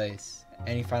 4th place.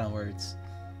 Any final words?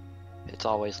 It's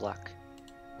always luck.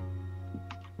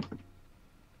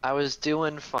 I was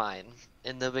doing fine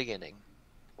in the beginning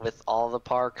with all the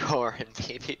parkour and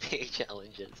PvP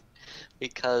challenges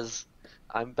because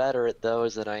I'm better at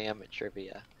those than I am at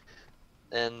trivia.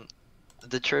 And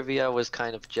the trivia was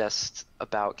kind of just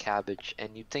about Cabbage,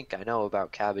 and you'd think I know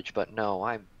about Cabbage, but no,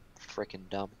 I'm freaking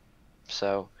dumb.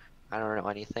 So, I don't know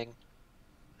anything.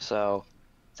 So,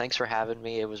 thanks for having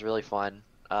me. It was really fun.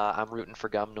 I'm rooting for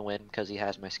Gum to win because he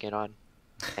has my skin on.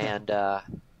 And,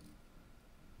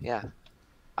 yeah.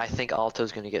 I think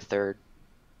Alto's gonna get 3rd.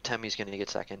 Temmie's gonna get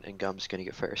second and Gum's gonna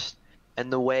get first.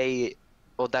 And the way,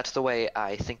 well, that's the way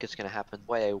I think it's gonna happen.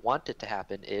 The way I want it to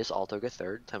happen is Alto gets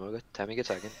third, Temmie gets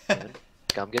second, and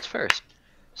Gum gets first.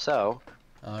 So,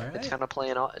 it's kind of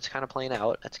playing out. It's kind of playing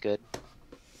out. That's good.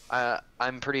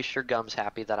 I'm pretty sure Gum's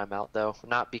happy that I'm out though,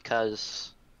 not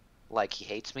because like he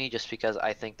hates me, just because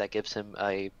I think that gives him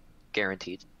a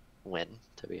guaranteed win.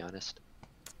 To be honest.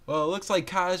 Well, it looks like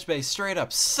Caajbe straight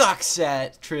up sucks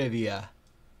at trivia.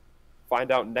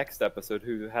 Find out next episode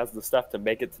who has the stuff to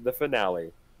make it to the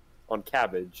finale on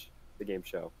Cabbage, the game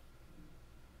show.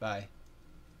 Bye.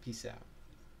 Peace out.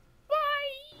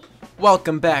 Bye.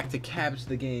 Welcome back to Cabbage,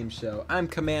 the game show. I'm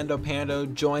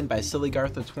ComandoPando, joined by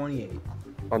SillyGartha28.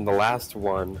 On the last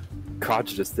one,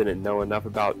 Koch just didn't know enough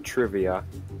about trivia,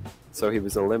 so he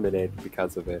was eliminated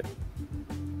because of it.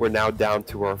 We're now down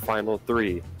to our final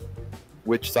three.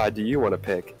 Which side do you want to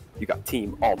pick? You got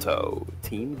Team Alto,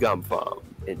 Team Gumfum,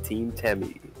 and Team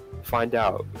Temmie. Find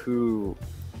out who,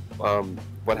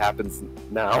 what happens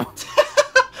now.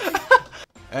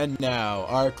 And now,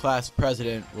 our class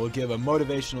president will give a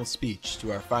motivational speech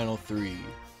to our final three.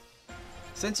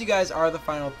 Since you guys are the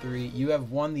final three, you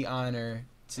have won the honor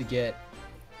to get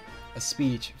a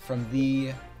speech from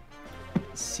the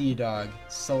Sea Dog,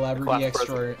 celebrity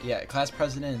extraordinaire. Yeah, class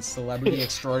president and celebrity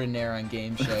extraordinaire on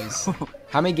game shows.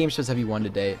 How many game shows have you won to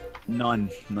date? None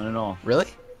at all. Really?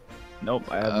 Nope,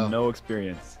 I have no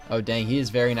experience. Oh dang, he is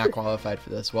very not qualified for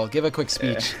this. Well, give a quick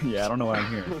speech. Yeah, I don't know why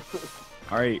I'm here.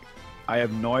 Alright, I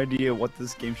have no idea what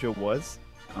this game show was,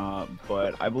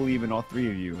 but I believe in all three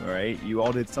of you, alright? You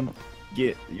all did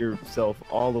get yourself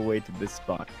all the way to this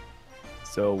spot.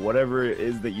 So whatever it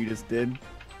is that you just did,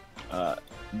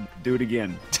 do it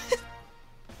again.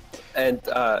 And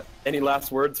any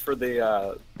last words for the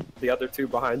other two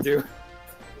behind you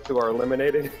who are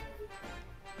eliminated?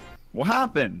 What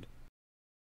happened?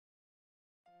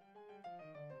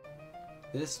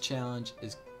 This challenge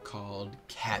is called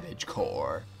Cabbage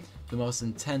Core, the most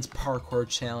intense parkour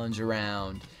challenge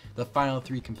around. The final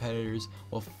three competitors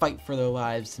will fight for their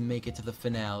lives to make it to the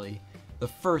finale. The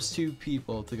first two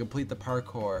people to complete the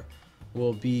parkour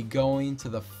will be going to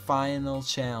the final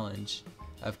challenge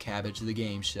of Cabbage the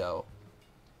Game Show.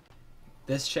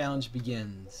 This challenge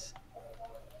begins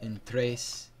in 3,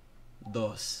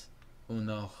 2,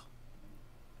 1.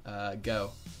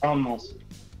 Go. Vamos.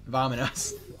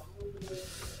 Vamonos.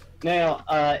 No,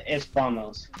 it's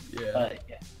vamos. Yeah.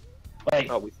 Yeah.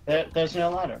 Wait, there's no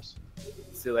letters.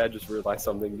 Silly, I just realized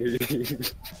something.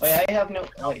 Wait, I have no.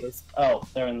 Wait. Oh,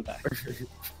 they're in the back.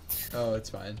 Oh,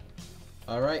 it's fine.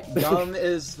 All right, Gum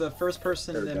is the first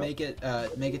person to make it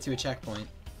to a checkpoint.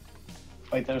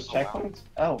 Wait, there's checkpoints?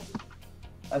 Wow. Oh,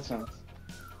 that's nice.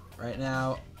 Right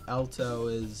now, Alto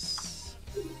is.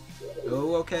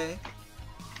 Oh, okay.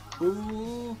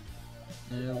 Ooh.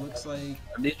 And it looks like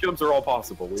these jumps are all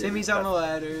possible. Timmie's on the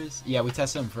ladders. Yeah, we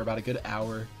tested him for about a good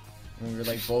hour, and we were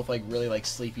like both like really like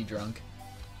sleepy drunk.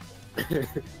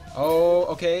 Oh,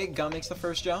 okay. Gum makes the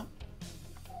first jump.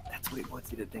 That's what he wants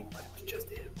you to think, but it was just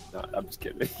him. No, I'm just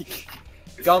kidding.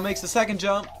 Gum makes the second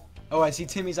jump. Oh, I see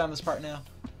Timmie's on this part now.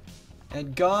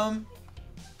 And Gum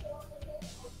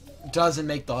doesn't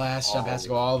make the last jump. Has to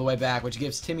go all the way back, which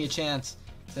gives Temmie a chance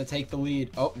to take the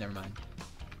lead. Oh, never mind.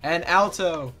 And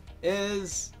Alto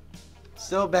is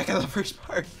still back in the first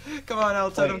part. Come on,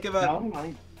 Alto, don't give up.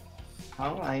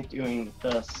 How am I doing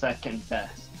the second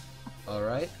best?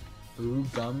 Alright. Ooh,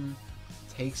 Gum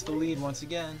takes the lead once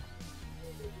again.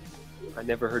 I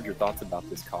never heard your thoughts about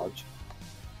this, Caajbe.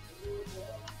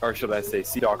 Or should I say,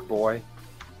 Sea Dog Boy?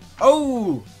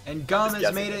 Oh! And Gum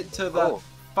has made it to the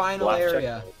final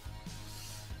area.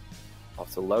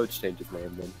 Also, Loge changed his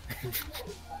name then.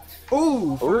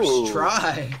 Ooh, first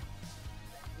try.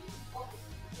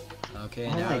 Okay,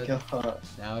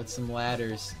 now it's some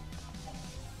ladders.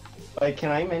 Wait,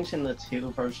 can I mention the two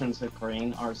versions of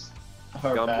green are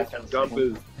back at the Jump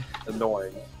is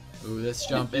annoying. Ooh, this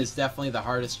jump is definitely the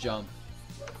hardest jump.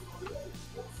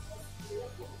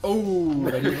 Ooh,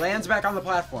 and he lands back on the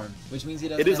platform, which means he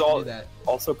doesn't have to do that.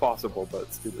 Also possible,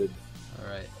 but stupid.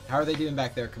 Alright. How are they doing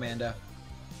back there, Commando?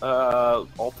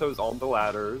 Alto's on the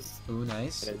ladders. Ooh,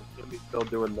 nice. And Timmie's still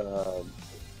doing the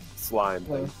slime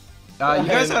thing. You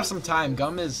guys have some time.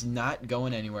 Gum is not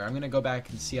going anywhere. I'm gonna go back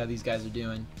and see how these guys are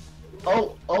doing.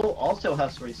 Oh, Alto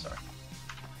has to restart.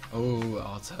 Oh,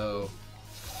 Alto.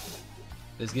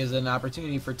 This gives an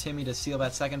opportunity for Temmie to seal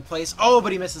that second place. Oh,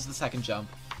 but he misses the second jump.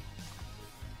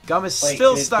 Gum is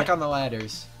still stuck on the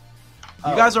ladders.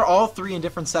 You guys are all three in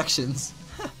different sections.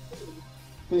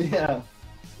 Yeah.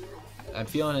 I'm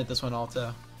feeling it this one,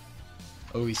 Alto.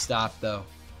 Oh, he stopped though.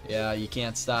 Yeah, you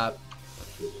can't stop.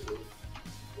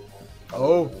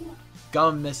 Oh,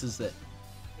 Gum misses it.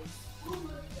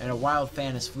 And a wild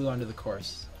fan has flew onto the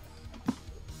course.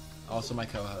 Also my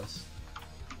co-host.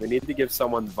 We need to give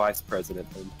someone vice president.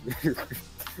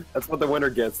 That's what the winner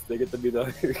gets. They get to be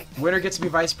the winner gets to be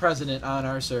vice president on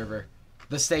our server.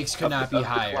 The stakes could not be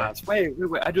higher. Wait,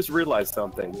 I just realized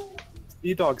something.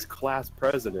 Sea Dog's class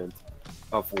president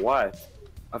of what?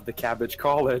 Of the Cabbage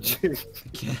College.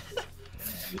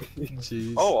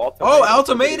 Jeez. Oh,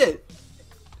 Alto made it!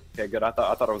 Okay, good. I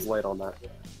thought I was late on that.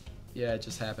 Yeah, it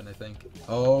just happened, I think.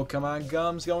 Oh, come on,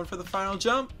 Gum's going for the final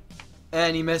jump.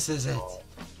 And he misses it.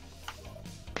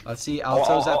 Let's see,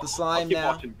 Alto's at the slime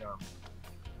now.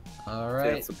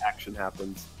 Alright. Some action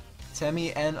happens.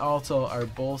 Temmie and Alto are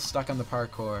both stuck on the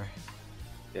parkour.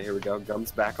 Okay, here we go.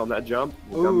 Gum's back on that jump.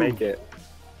 We're gonna make it.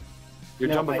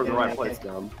 You're jumping from the right place,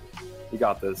 Gum. You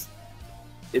got this.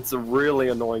 It's a really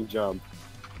annoying jump.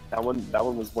 That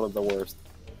one was one of the worst.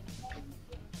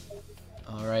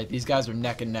 Alright, these guys are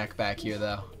neck and neck back here,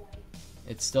 though.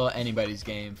 It's still anybody's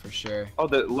game, for sure. Oh,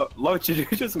 Loge, did you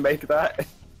just make that?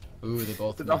 Ooh, they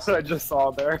both That's what I just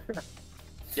saw there.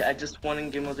 Yeah, I just went in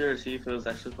Game of Zero to see if it was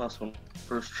actually possible.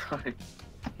 First try.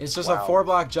 It's just a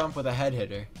 4-block jump with a head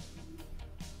hitter.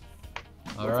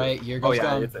 Alright, here goes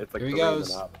Gum. It's like here he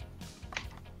goes.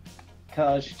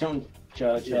 Cause don't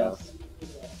judge us.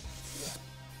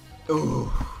 Ooh.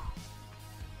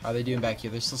 How are they doing back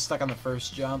here? They're still stuck on the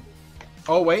first jump.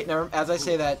 Oh, wait, never. As I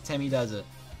say that, Temmie does it.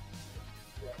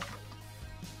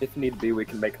 If need be, we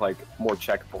can make like more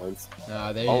checkpoints.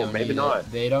 No, they don't maybe need not.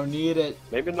 It. They don't need it.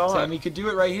 Maybe not. Temmie could do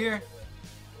it right here.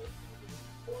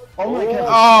 Oh my god.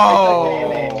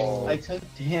 Oh! I took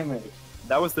damage.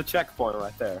 That was the checkpoint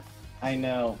right there. I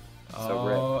know.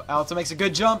 Oh, Alto makes a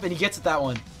good jump and he gets it that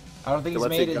one. I don't think he's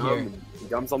made it here.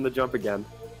 Gum's on the jump again.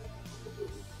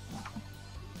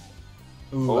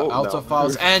 Ooh, Alto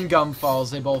falls and Gum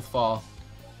falls. They both fall.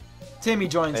 Temmie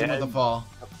joins in with the fall.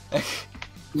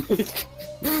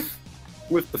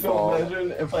 With the fall.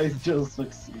 Imagine if I just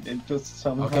succeeded, just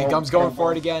somehow. Okay, Gum's going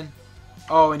for it again.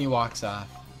 Oh, and he walks off.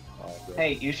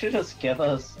 Hey, you should just give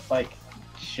us, like,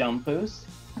 jump boost.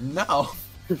 No.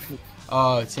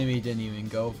 Oh, Temmie didn't even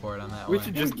go for it on that one. We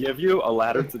should just give you a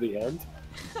ladder to the end.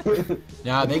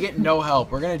 Nah, they get no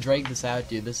help. We're gonna drag this out,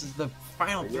 dude. This is the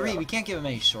final 3. We can't give them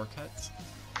any shortcuts.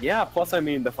 Yeah, plus, I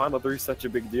mean, the final 3 is such a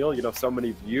big deal. You know, so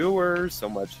many viewers, so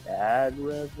much ad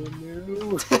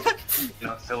revenue. You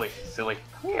know, silly. Come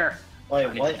here.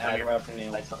 Wait, what ad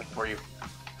revenue? I have something for you.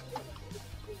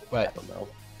 What? I don't know.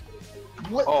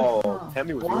 What? Oh,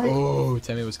 Temmie was. Oh,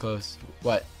 Temmie was close.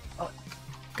 What?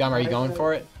 Gum, are you going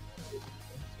for it?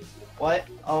 What?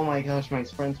 Oh my gosh, my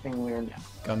sprint's being weird.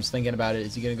 Gum's thinking about it.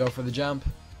 Is he gonna go for the jump?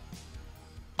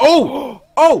 Oh!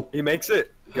 Oh! He makes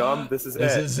it. Gum, this is it.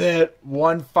 This is it.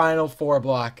 One final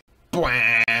 4-block.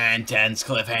 Bwan! Tense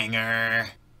cliffhanger.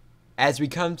 As we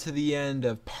come to the end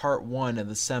of part 1 of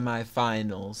the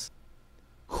semifinals,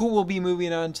 who will be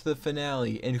moving on to the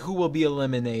finale and who will be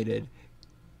eliminated?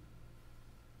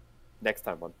 Next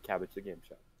time on Cabbage the Game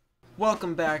Show.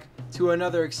 Welcome back to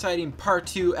another exciting part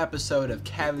 2 episode of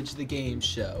Cabbage the Game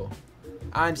Show.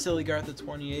 I'm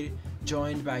SillyGarth28,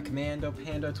 joined by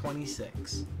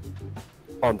ComandoPando26.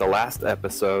 On the last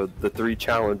episode, the 3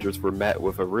 challengers were met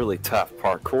with a really tough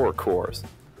parkour course.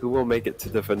 Who will make it to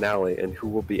the finale and who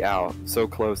will be out so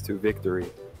close to victory?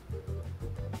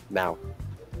 Now.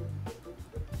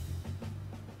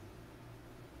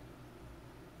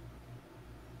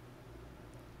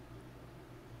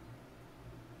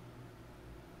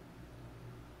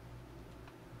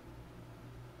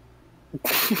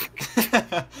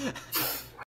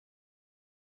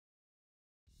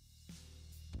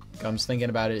 Gum's thinking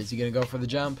about it. Is he gonna go for the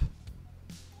jump?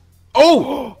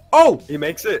 Oh! Oh! He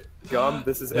makes it. Gum,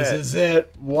 this is it. This is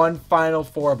it. One final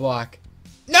 4-block.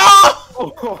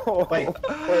 No! Wait.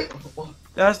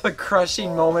 That's the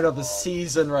crushing moment of the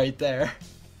season right there.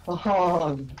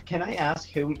 Oh, can I ask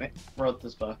who wrote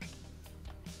this book?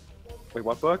 Wait,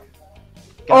 what book?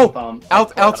 Oh!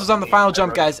 Alto's on the final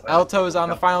jump, guys. Alto is on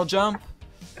the final jump.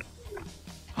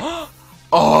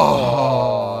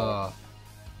 Oh!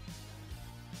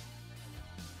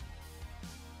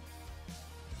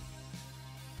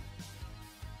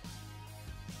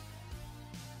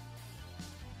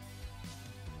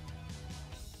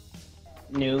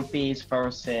 Newbies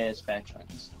versus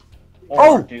veterans.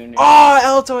 Oh! Oh,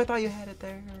 Alto, I thought you had it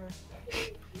there.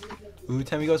 Ooh,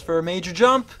 Temmie goes for a major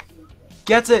jump.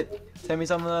 Gets it.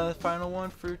 Temmie's on the final one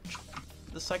for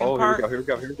the second part. Oh, here we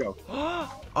go.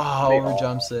 Oh, over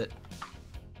jumps it.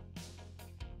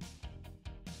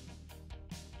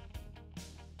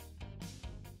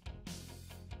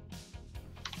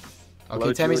 Okay,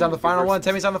 Loge, Temmie's on the you final one.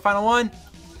 versus- Temmie's on the final one.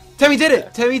 Temmie did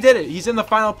it. Temmie did it. He's in the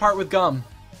final part with Gum.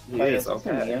 He Wait, is, is this a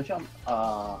okay. Neo jump?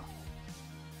 All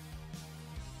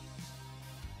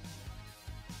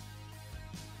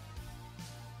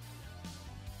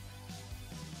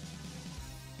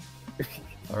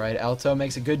right, Alto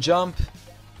makes a good jump.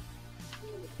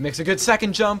 Makes a good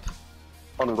second jump.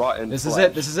 On rotten. This is flesh.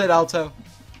 it. This is it, Alto.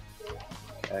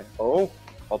 Okay. Oh,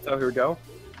 Alto, here we go.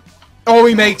 Oh,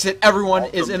 he makes it. Everyone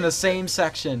Alto is in the makes same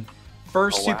section.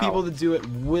 First Oh, two wow. people to do it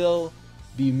will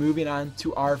be moving on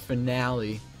to our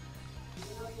finale.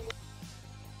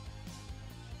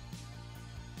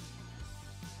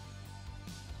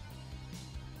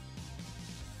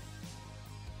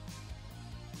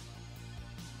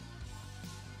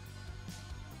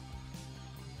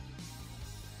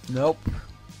 Nope.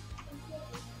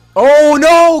 Oh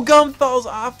no! Gum falls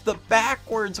off the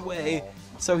backwards way.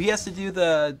 So he has to do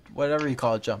the whatever you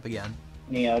call it jump again.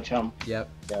 Neo jump. Yep.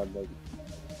 Yeah, like,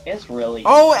 It's really.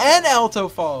 Oh, and Alto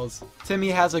falls.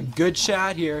 Temmie has a good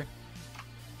shot here.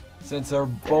 Since they're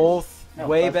both No,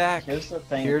 way but back. Here's the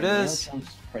thing. Here it Neo is.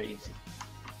 jump's crazy.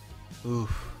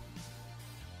 Oof.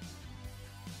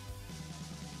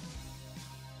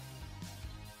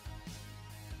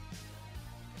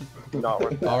 not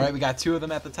worth All right, we got two of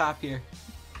them at the top here.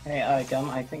 Hey, Gum,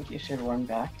 I think you should run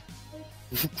back.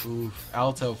 Oof.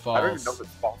 Alto falls. I don't even know if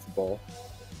it's possible.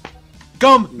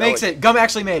 Gum No, makes it. Gum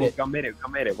actually made it. Gum made it.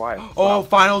 Gum made it. Why? Oh, Wow.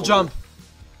 final jump.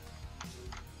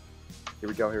 Here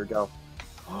we go. Here we go.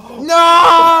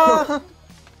 No!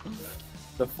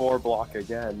 The 4 block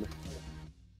again.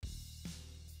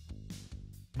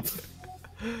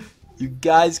 You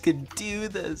guys could do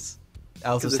this.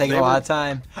 Alto's Because if taking they a lot were- of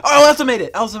time. Oh, Alto made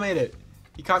it. Alto made it.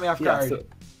 He caught me off Yeah, guard.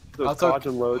 so Alto- Caajbe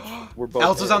and Loge were both.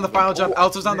 Alto's in. on the final jump. Oh,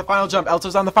 Alto's on the final jump.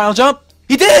 Alto's on the final jump.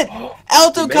 He did it!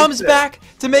 Alto makes comes it. back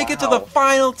to make it to the Wow.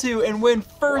 final 2 and win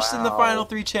first in the Wow. final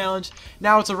 3 challenge.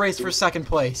 Now it's a race for second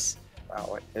place.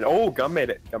 Wow. And oh, Gum made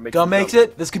it. Gum makes, Gum the makes jump.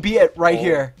 it. This could be it right Oh,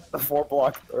 here. The 4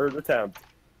 block third attempt.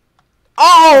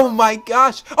 Oh my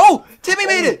gosh. Oh, Temmie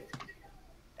made it.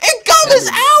 And Gum is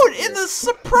out in the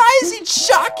surprising,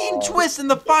 shocking twist in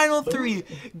the final 3.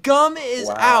 Gum is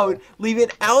Wow. out, leaving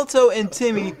Alto and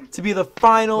Temmie to be the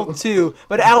final 2.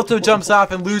 But Alto jumps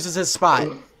off and loses his spot.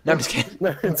 No, I'm just kidding.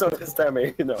 So does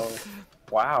Temmie, you know.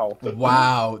 Wow.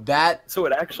 Wow, that. So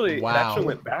it actually Wow.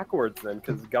 went backwards then,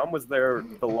 because Gum was there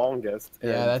the longest. Yeah,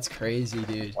 and- that's crazy,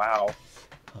 dude. Wow.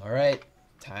 All right,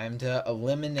 time to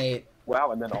eliminate.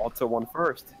 Wow, and then Alto won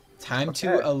first. Time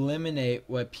to Okay. eliminate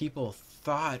what people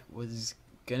thought was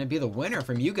gonna be the winner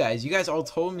from you guys. You guys all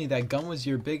told me that Gum was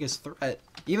your biggest threat.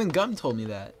 Even Gum told me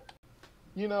that.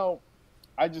 You know,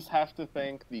 I just have to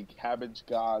thank the Cabbage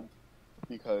gods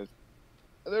because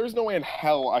there's no way in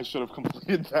hell I should have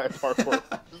completed that parkour.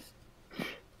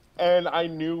 And I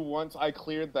knew once I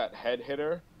cleared that head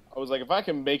hitter, I was like, if I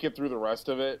can make it through the rest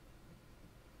of it,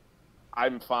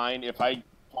 I'm fine. If I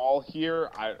fall here,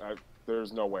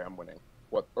 there's no way I'm winning.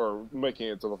 Or making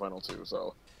it to the final 2.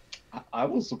 So I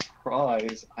was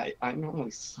surprised. I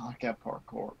normally suck at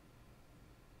parkour,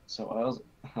 so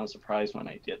I was surprised when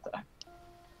I did that.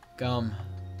 Gum,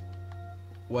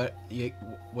 what do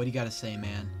you gotta say,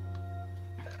 man?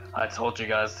 I told you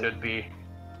guys it would be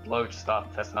Loge.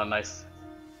 Stop. That's not nice.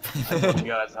 I told you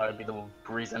guys I would be the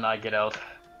reason I get out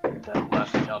that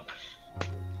last jump.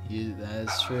 That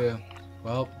is true.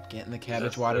 Well, get in the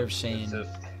cabbage water of shame.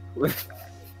 Makes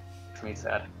me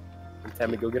sad.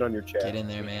 Temmie, go get on your chair. Get in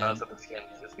there, man. Because of the skin.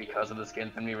 Just because of the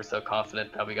skin. And we were so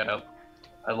confident that we got out.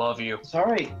 I love you.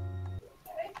 Sorry.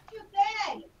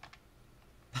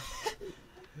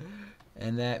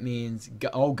 And that means,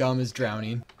 oh, Gum is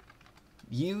drowning.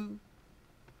 You.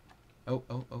 Oh.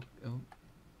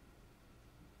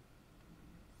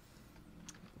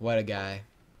 What a guy.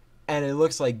 And it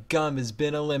looks like Gum has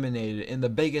been eliminated in the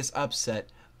biggest upset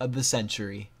of the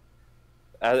century.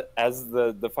 As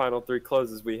the final 3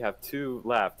 closes, we have 2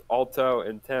 left. Alto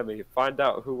and Temmie. Find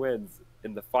out who wins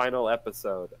in the final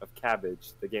episode of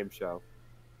Cabbage, the game show.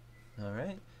 All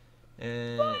right.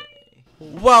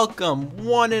 Welcome,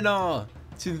 one and all,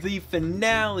 to the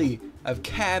finale of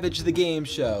Cabbage the Game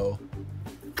Show.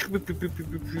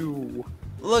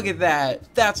 Look at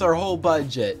that. That's our whole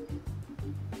budget.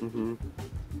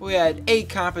 We had 8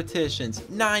 competitions,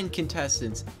 9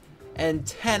 contestants, and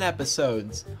 10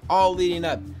 episodes, all leading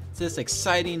up to this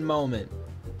exciting moment.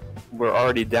 We're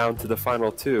already down to the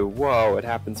final 2. Whoa, it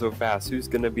happened so fast. Who's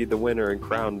going to be the winner and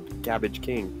crowned Cabbage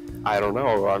King? I don't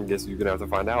know. I guess you're going to have to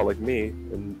find out, like me,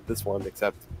 in this one,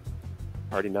 except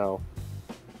I already know.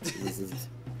 This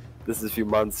is a few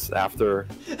months after.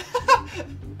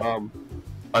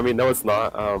 I mean, no, it's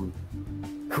not.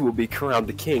 who will be crowned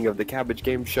the king of the Cabbage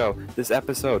Game Show this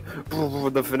episode.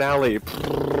 The finale.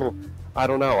 I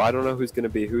don't know. I don't know who's gonna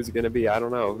be. Who's it gonna be? I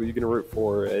don't know. Who you gonna root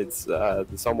for? It's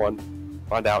someone.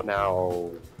 Find out now.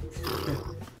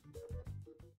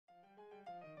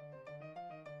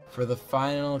 For the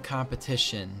final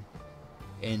competition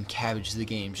in Cabbage the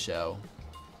Game Show,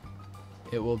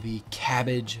 it will be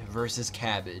Cabbage versus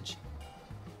Cabbage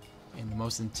in the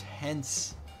most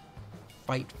intense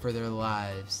fight for their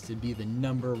lives to be the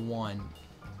 #1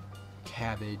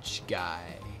 Cabbage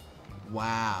guy.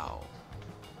 Wow.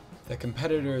 The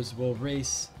competitors will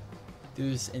race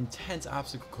through this intense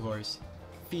obstacle course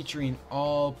featuring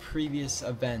all previous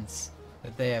events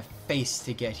that they have faced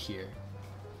to get here.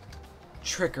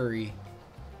 Trickery,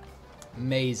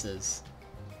 mazes,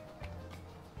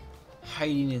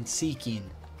 hiding and seeking,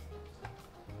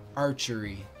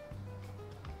 archery,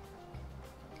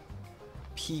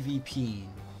 PvPing,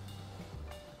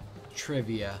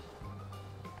 trivia,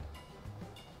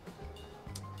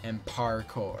 and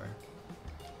parkour.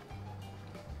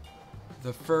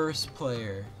 The first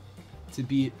player to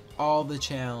beat all the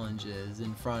challenges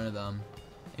in front of them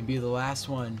and be the last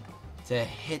one to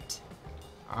hit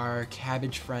our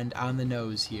Cabbage friend on the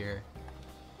nose here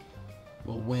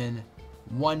will win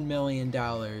 $1 million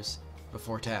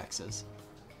before taxes.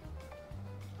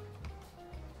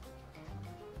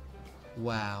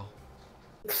 Wow.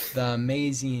 The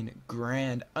amazing,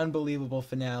 grand, unbelievable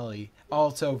finale,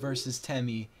 Alto versus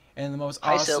Temmie, and the most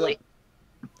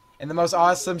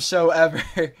awesome show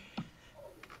ever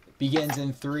begins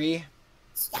in 3,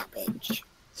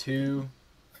 2,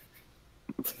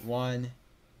 1,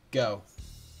 go.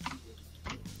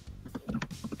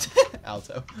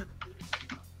 Alto.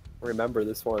 Remember,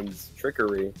 this one's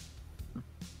trickery,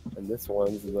 and this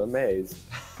one's the maze.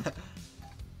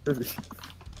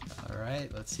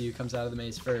 Alright, let's see who comes out of the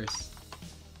maze first.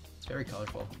 It's very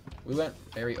colorful. We went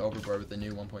very overboard with the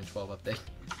new 1.12 update.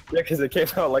 Yeah, because it came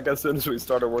out like as soon as we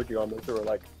started working on this, we were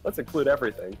like, let's include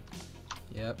everything.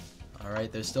 Yep.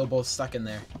 Alright, they're still both stuck in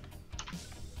there.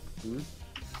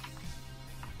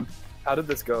 How did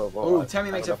this go? Well, Ooh,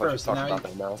 Temmie makes it first. Now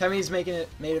Temmie's made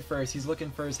it first. He's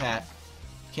looking for his hat.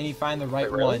 Can he find the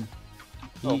right one?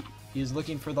 He's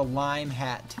looking for the lime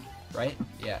hat, right?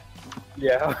 Yeah.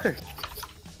 Yeah.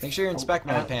 Make sure you're in spec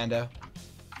mode, Pando.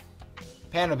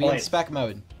 Pando, be in spec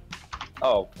mode.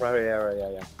 Oh, right,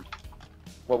 yeah.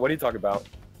 What are you talking about?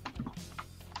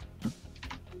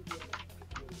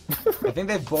 I think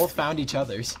they've both found each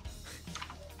other's.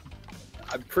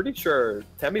 I'm pretty sure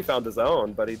Temmie found his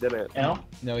own, but he didn't. No?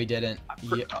 No, he didn't.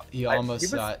 He almost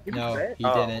saw it. No, he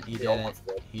didn't.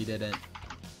 He didn't.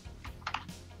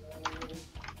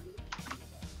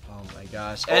 Oh my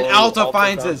gosh. And Alto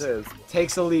finds his.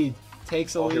 Takes a lead.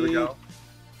 Takes a lead. Here we go.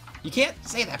 You can't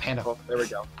say that, Panda. Oh, there we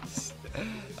go.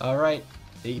 Alright.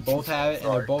 They both have it,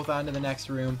 and they're both on to the next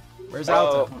room. Where's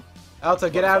Alto? Alto,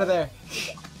 get out of there.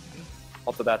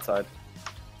 Alto that side.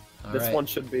 This Alright. one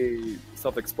should be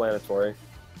self-explanatory.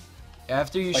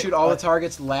 After you shoot all the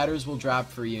targets, ladders will drop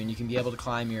for you, and you can be able to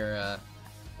climb your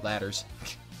ladders.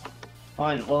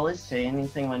 Fine. Will it say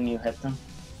anything when you hit them?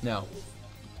 No.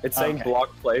 It's saying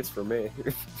block place for me.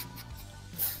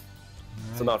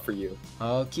 So not for you.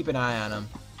 I'll keep an eye on him.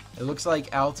 It looks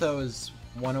like Alto is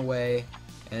 1 away,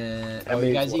 and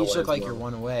you guys each look like you're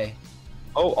 1 away.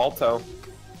 Oh, Alto.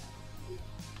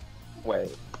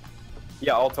 Wait.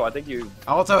 Yeah, Alto, I think you...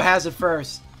 Alto has it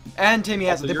first. And Temmie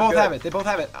has it. They both have it. They both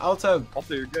have it. Alto.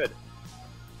 Alto, you're good.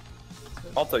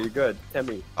 Alto, you're good.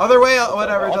 Temmie. Other way,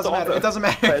 whatever. It doesn't matter. It doesn't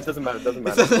matter. It doesn't matter. It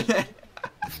doesn't matter.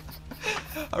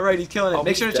 Alright, he's killing it.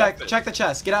 Make sure to check the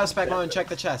chest. Get out of spec mode and check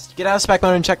the chest. Get out of spec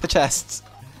mode and check the chests.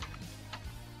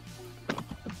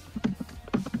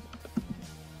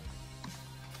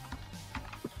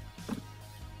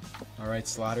 Alright,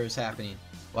 slaughter is happening.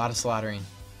 A lot of slaughtering.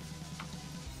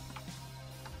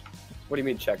 What do you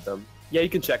mean check them? Yeah, you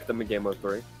can check them in Game Mode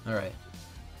 3. Alright.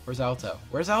 Where's Alto?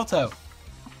 Where's Alto?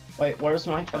 Wait, where's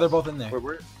my chest? Oh, they're both in there.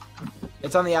 Where?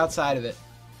 It's on the outside of it.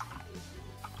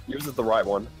 Yours is the right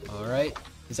one. Alright.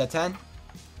 Is that 10?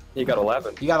 You got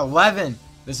 11. You got 11!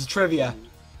 This is trivia.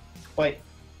 Wait,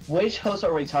 which host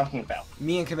are we talking about?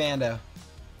 Me and Commando.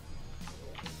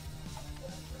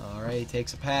 Alright, he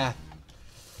takes a path.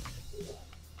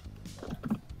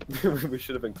 We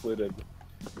should have included.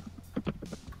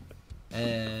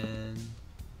 And...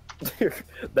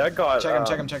 that got...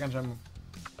 Check him.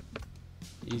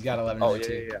 He's got 11 Oh, in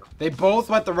there yeah. too. They both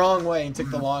went the wrong way and took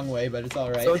the long way, but it's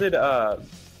alright. So did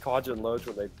Caajbe and Loge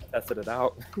when they tested it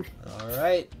out.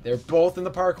 Alright, they're both in the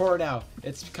parkour now.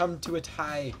 It's come to a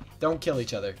tie. Don't kill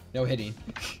each other. No hitting.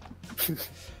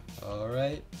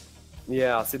 Alright.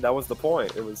 Yeah, see, that was the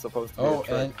point. It was supposed to be a Oh,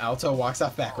 trick. and Alto walks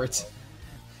off backwards.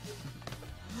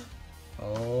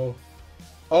 Oh.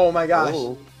 Oh my gosh.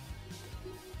 Oh.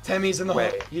 Temmie's in the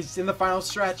Wait. he's in the final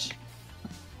stretch.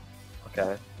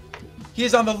 Okay,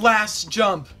 He's on the last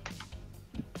jump.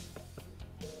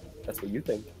 that's what you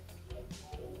think.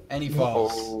 And he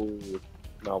falls. Oh,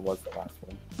 no, it was the last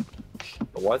one.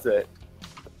 Or was it?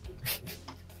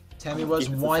 Temmie was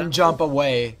Keep it one susceptible. jump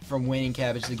away from winning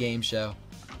Cabbage the Game Show.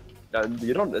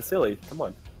 You don't. It's silly. Come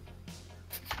on.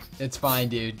 It's fine,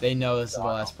 dude. They know this is the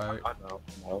last part. I know.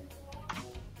 I know.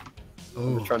 I'm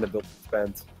Ooh. just trying to build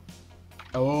suspense.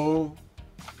 Oh.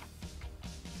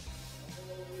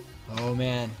 Oh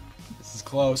man. This is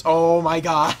close. Oh my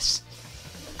gosh.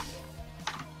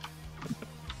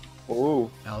 Ooh.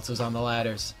 Alto's on the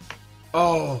ladders.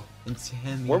 Oh. And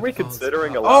Temmie Weren't we falls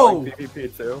considering out. allowing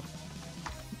PvP too?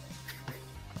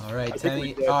 Alright, I think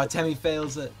we Temmie. did. Oh, Temmie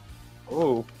fails it.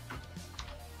 Ooh.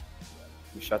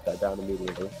 You shut that down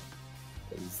immediately.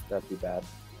 'Cause that'd be bad.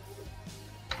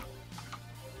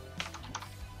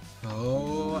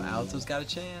 Oh, Alto's got a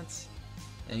chance.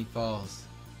 And he falls.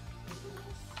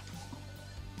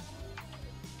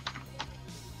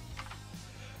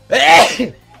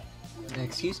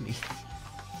 Excuse me.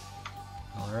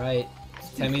 Alright.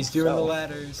 Temmie's doing the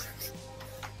ladders.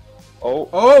 Oh.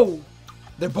 Oh!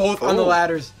 They're both on the Oh.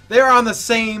 ladders. They're on the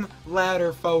same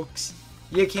ladder, folks.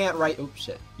 You can't write. Oops,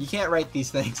 shit. You can't write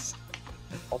these things.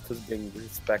 Alto's being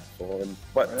respectful,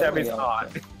 but Really? Temmie's not.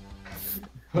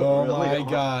 Oh Really? my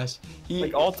gosh. He,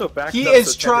 Like, Alto backed he up is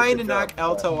so Temmie trying could to knock jump.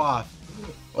 Alto off.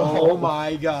 Oh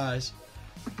my gosh.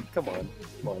 Come on.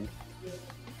 Come on.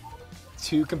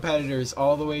 Two competitors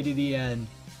all the way to the end.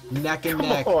 Neck and Come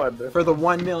neck on. for the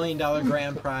 $1 million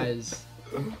grand prize.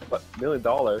 What, $1 million?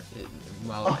 Well,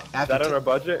 Well, is that on our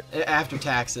budget? After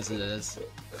taxes it is.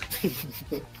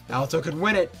 Alto could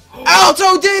win it.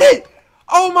 Alto did it!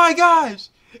 Oh my gosh!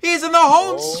 He's in the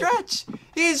home Oh. stretch!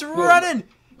 He's running!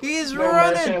 He's No, my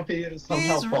running! champion is somehow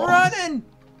He's false. running!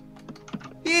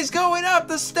 He's going up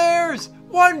the stairs!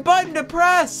 One button to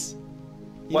press!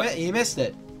 He missed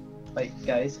it. Wait,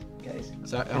 guys.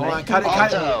 Sorry, Can hold I- on, cut it.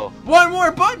 Alto. One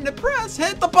more button to press!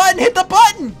 Hit the button! Hit the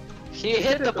button! He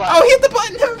hit the button. Oh, he hit the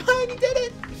button! Never mind, he did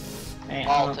it! Hey,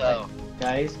 Alto.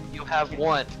 Guys. You have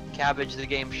won Cabbage the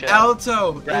Game Show.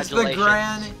 Alto is the Congratulations.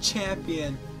 grand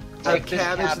champion of Take this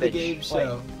Cabbage the cabbage. Game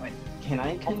Show. Can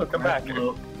I come back.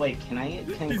 congrats Wait, can I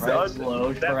congrats on-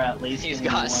 Loge for at least He's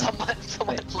getting got one?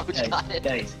 someone Loge got it.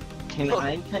 Guys, can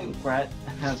I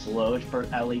congrats Loge for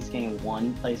at least getting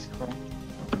one place correct?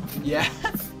 Yeah.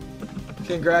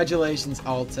 Congratulations,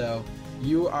 Alto.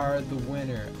 You are the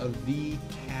winner of the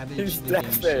Cabbage He's the Game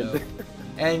deafened. Show.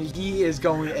 And he is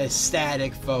going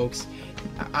ecstatic, folks.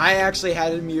 I actually had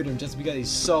to mute him just because he's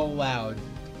so loud.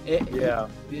 Yeah.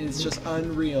 It's just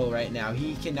unreal right now.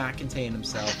 He cannot contain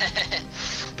himself.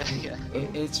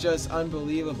 It's just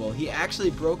unbelievable. He actually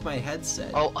broke my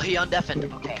headset. Oh, he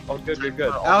undeafened. Okay. Oh, good.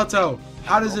 Alto,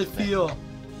 how does it feel?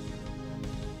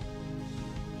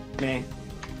 Me.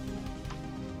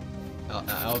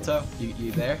 Alto,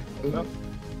 you there?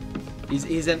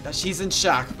 She's in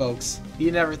shock, folks.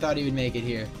 He never thought he would make it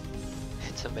here.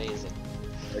 It's amazing.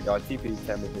 I got TP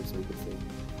Temmie here so you can see.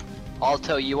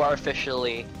 Alto, you are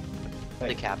officially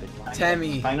the Cabbage.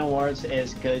 Temmie. Final words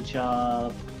is good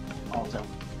job, Alto.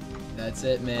 That's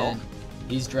it, man.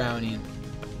 He's drowning.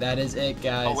 That is it,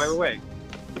 guys. Oh, wait.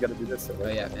 You gotta do this. Oh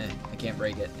yeah, I can't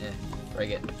break it.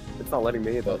 Break it. It's not letting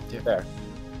me either. There.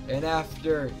 And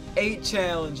after 8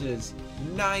 challenges,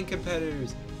 9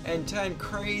 competitors, and 10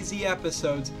 crazy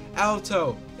episodes,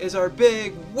 Alto is our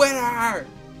big winner!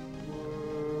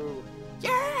 Woo.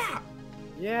 Yeah!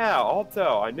 Yeah,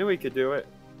 Alto. I knew he could do it.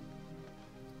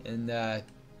 And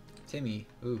Temmie,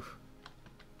 oof.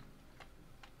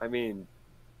 I mean,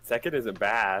 second isn't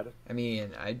bad. I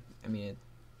mean,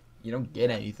 you don't get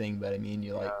anything, but I mean,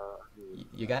 you like,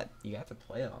 you got to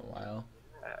play it a while.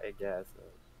 I guess.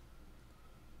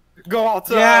 Go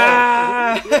Alto!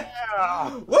 Yeah!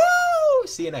 Yeah! Woo!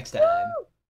 See you next time.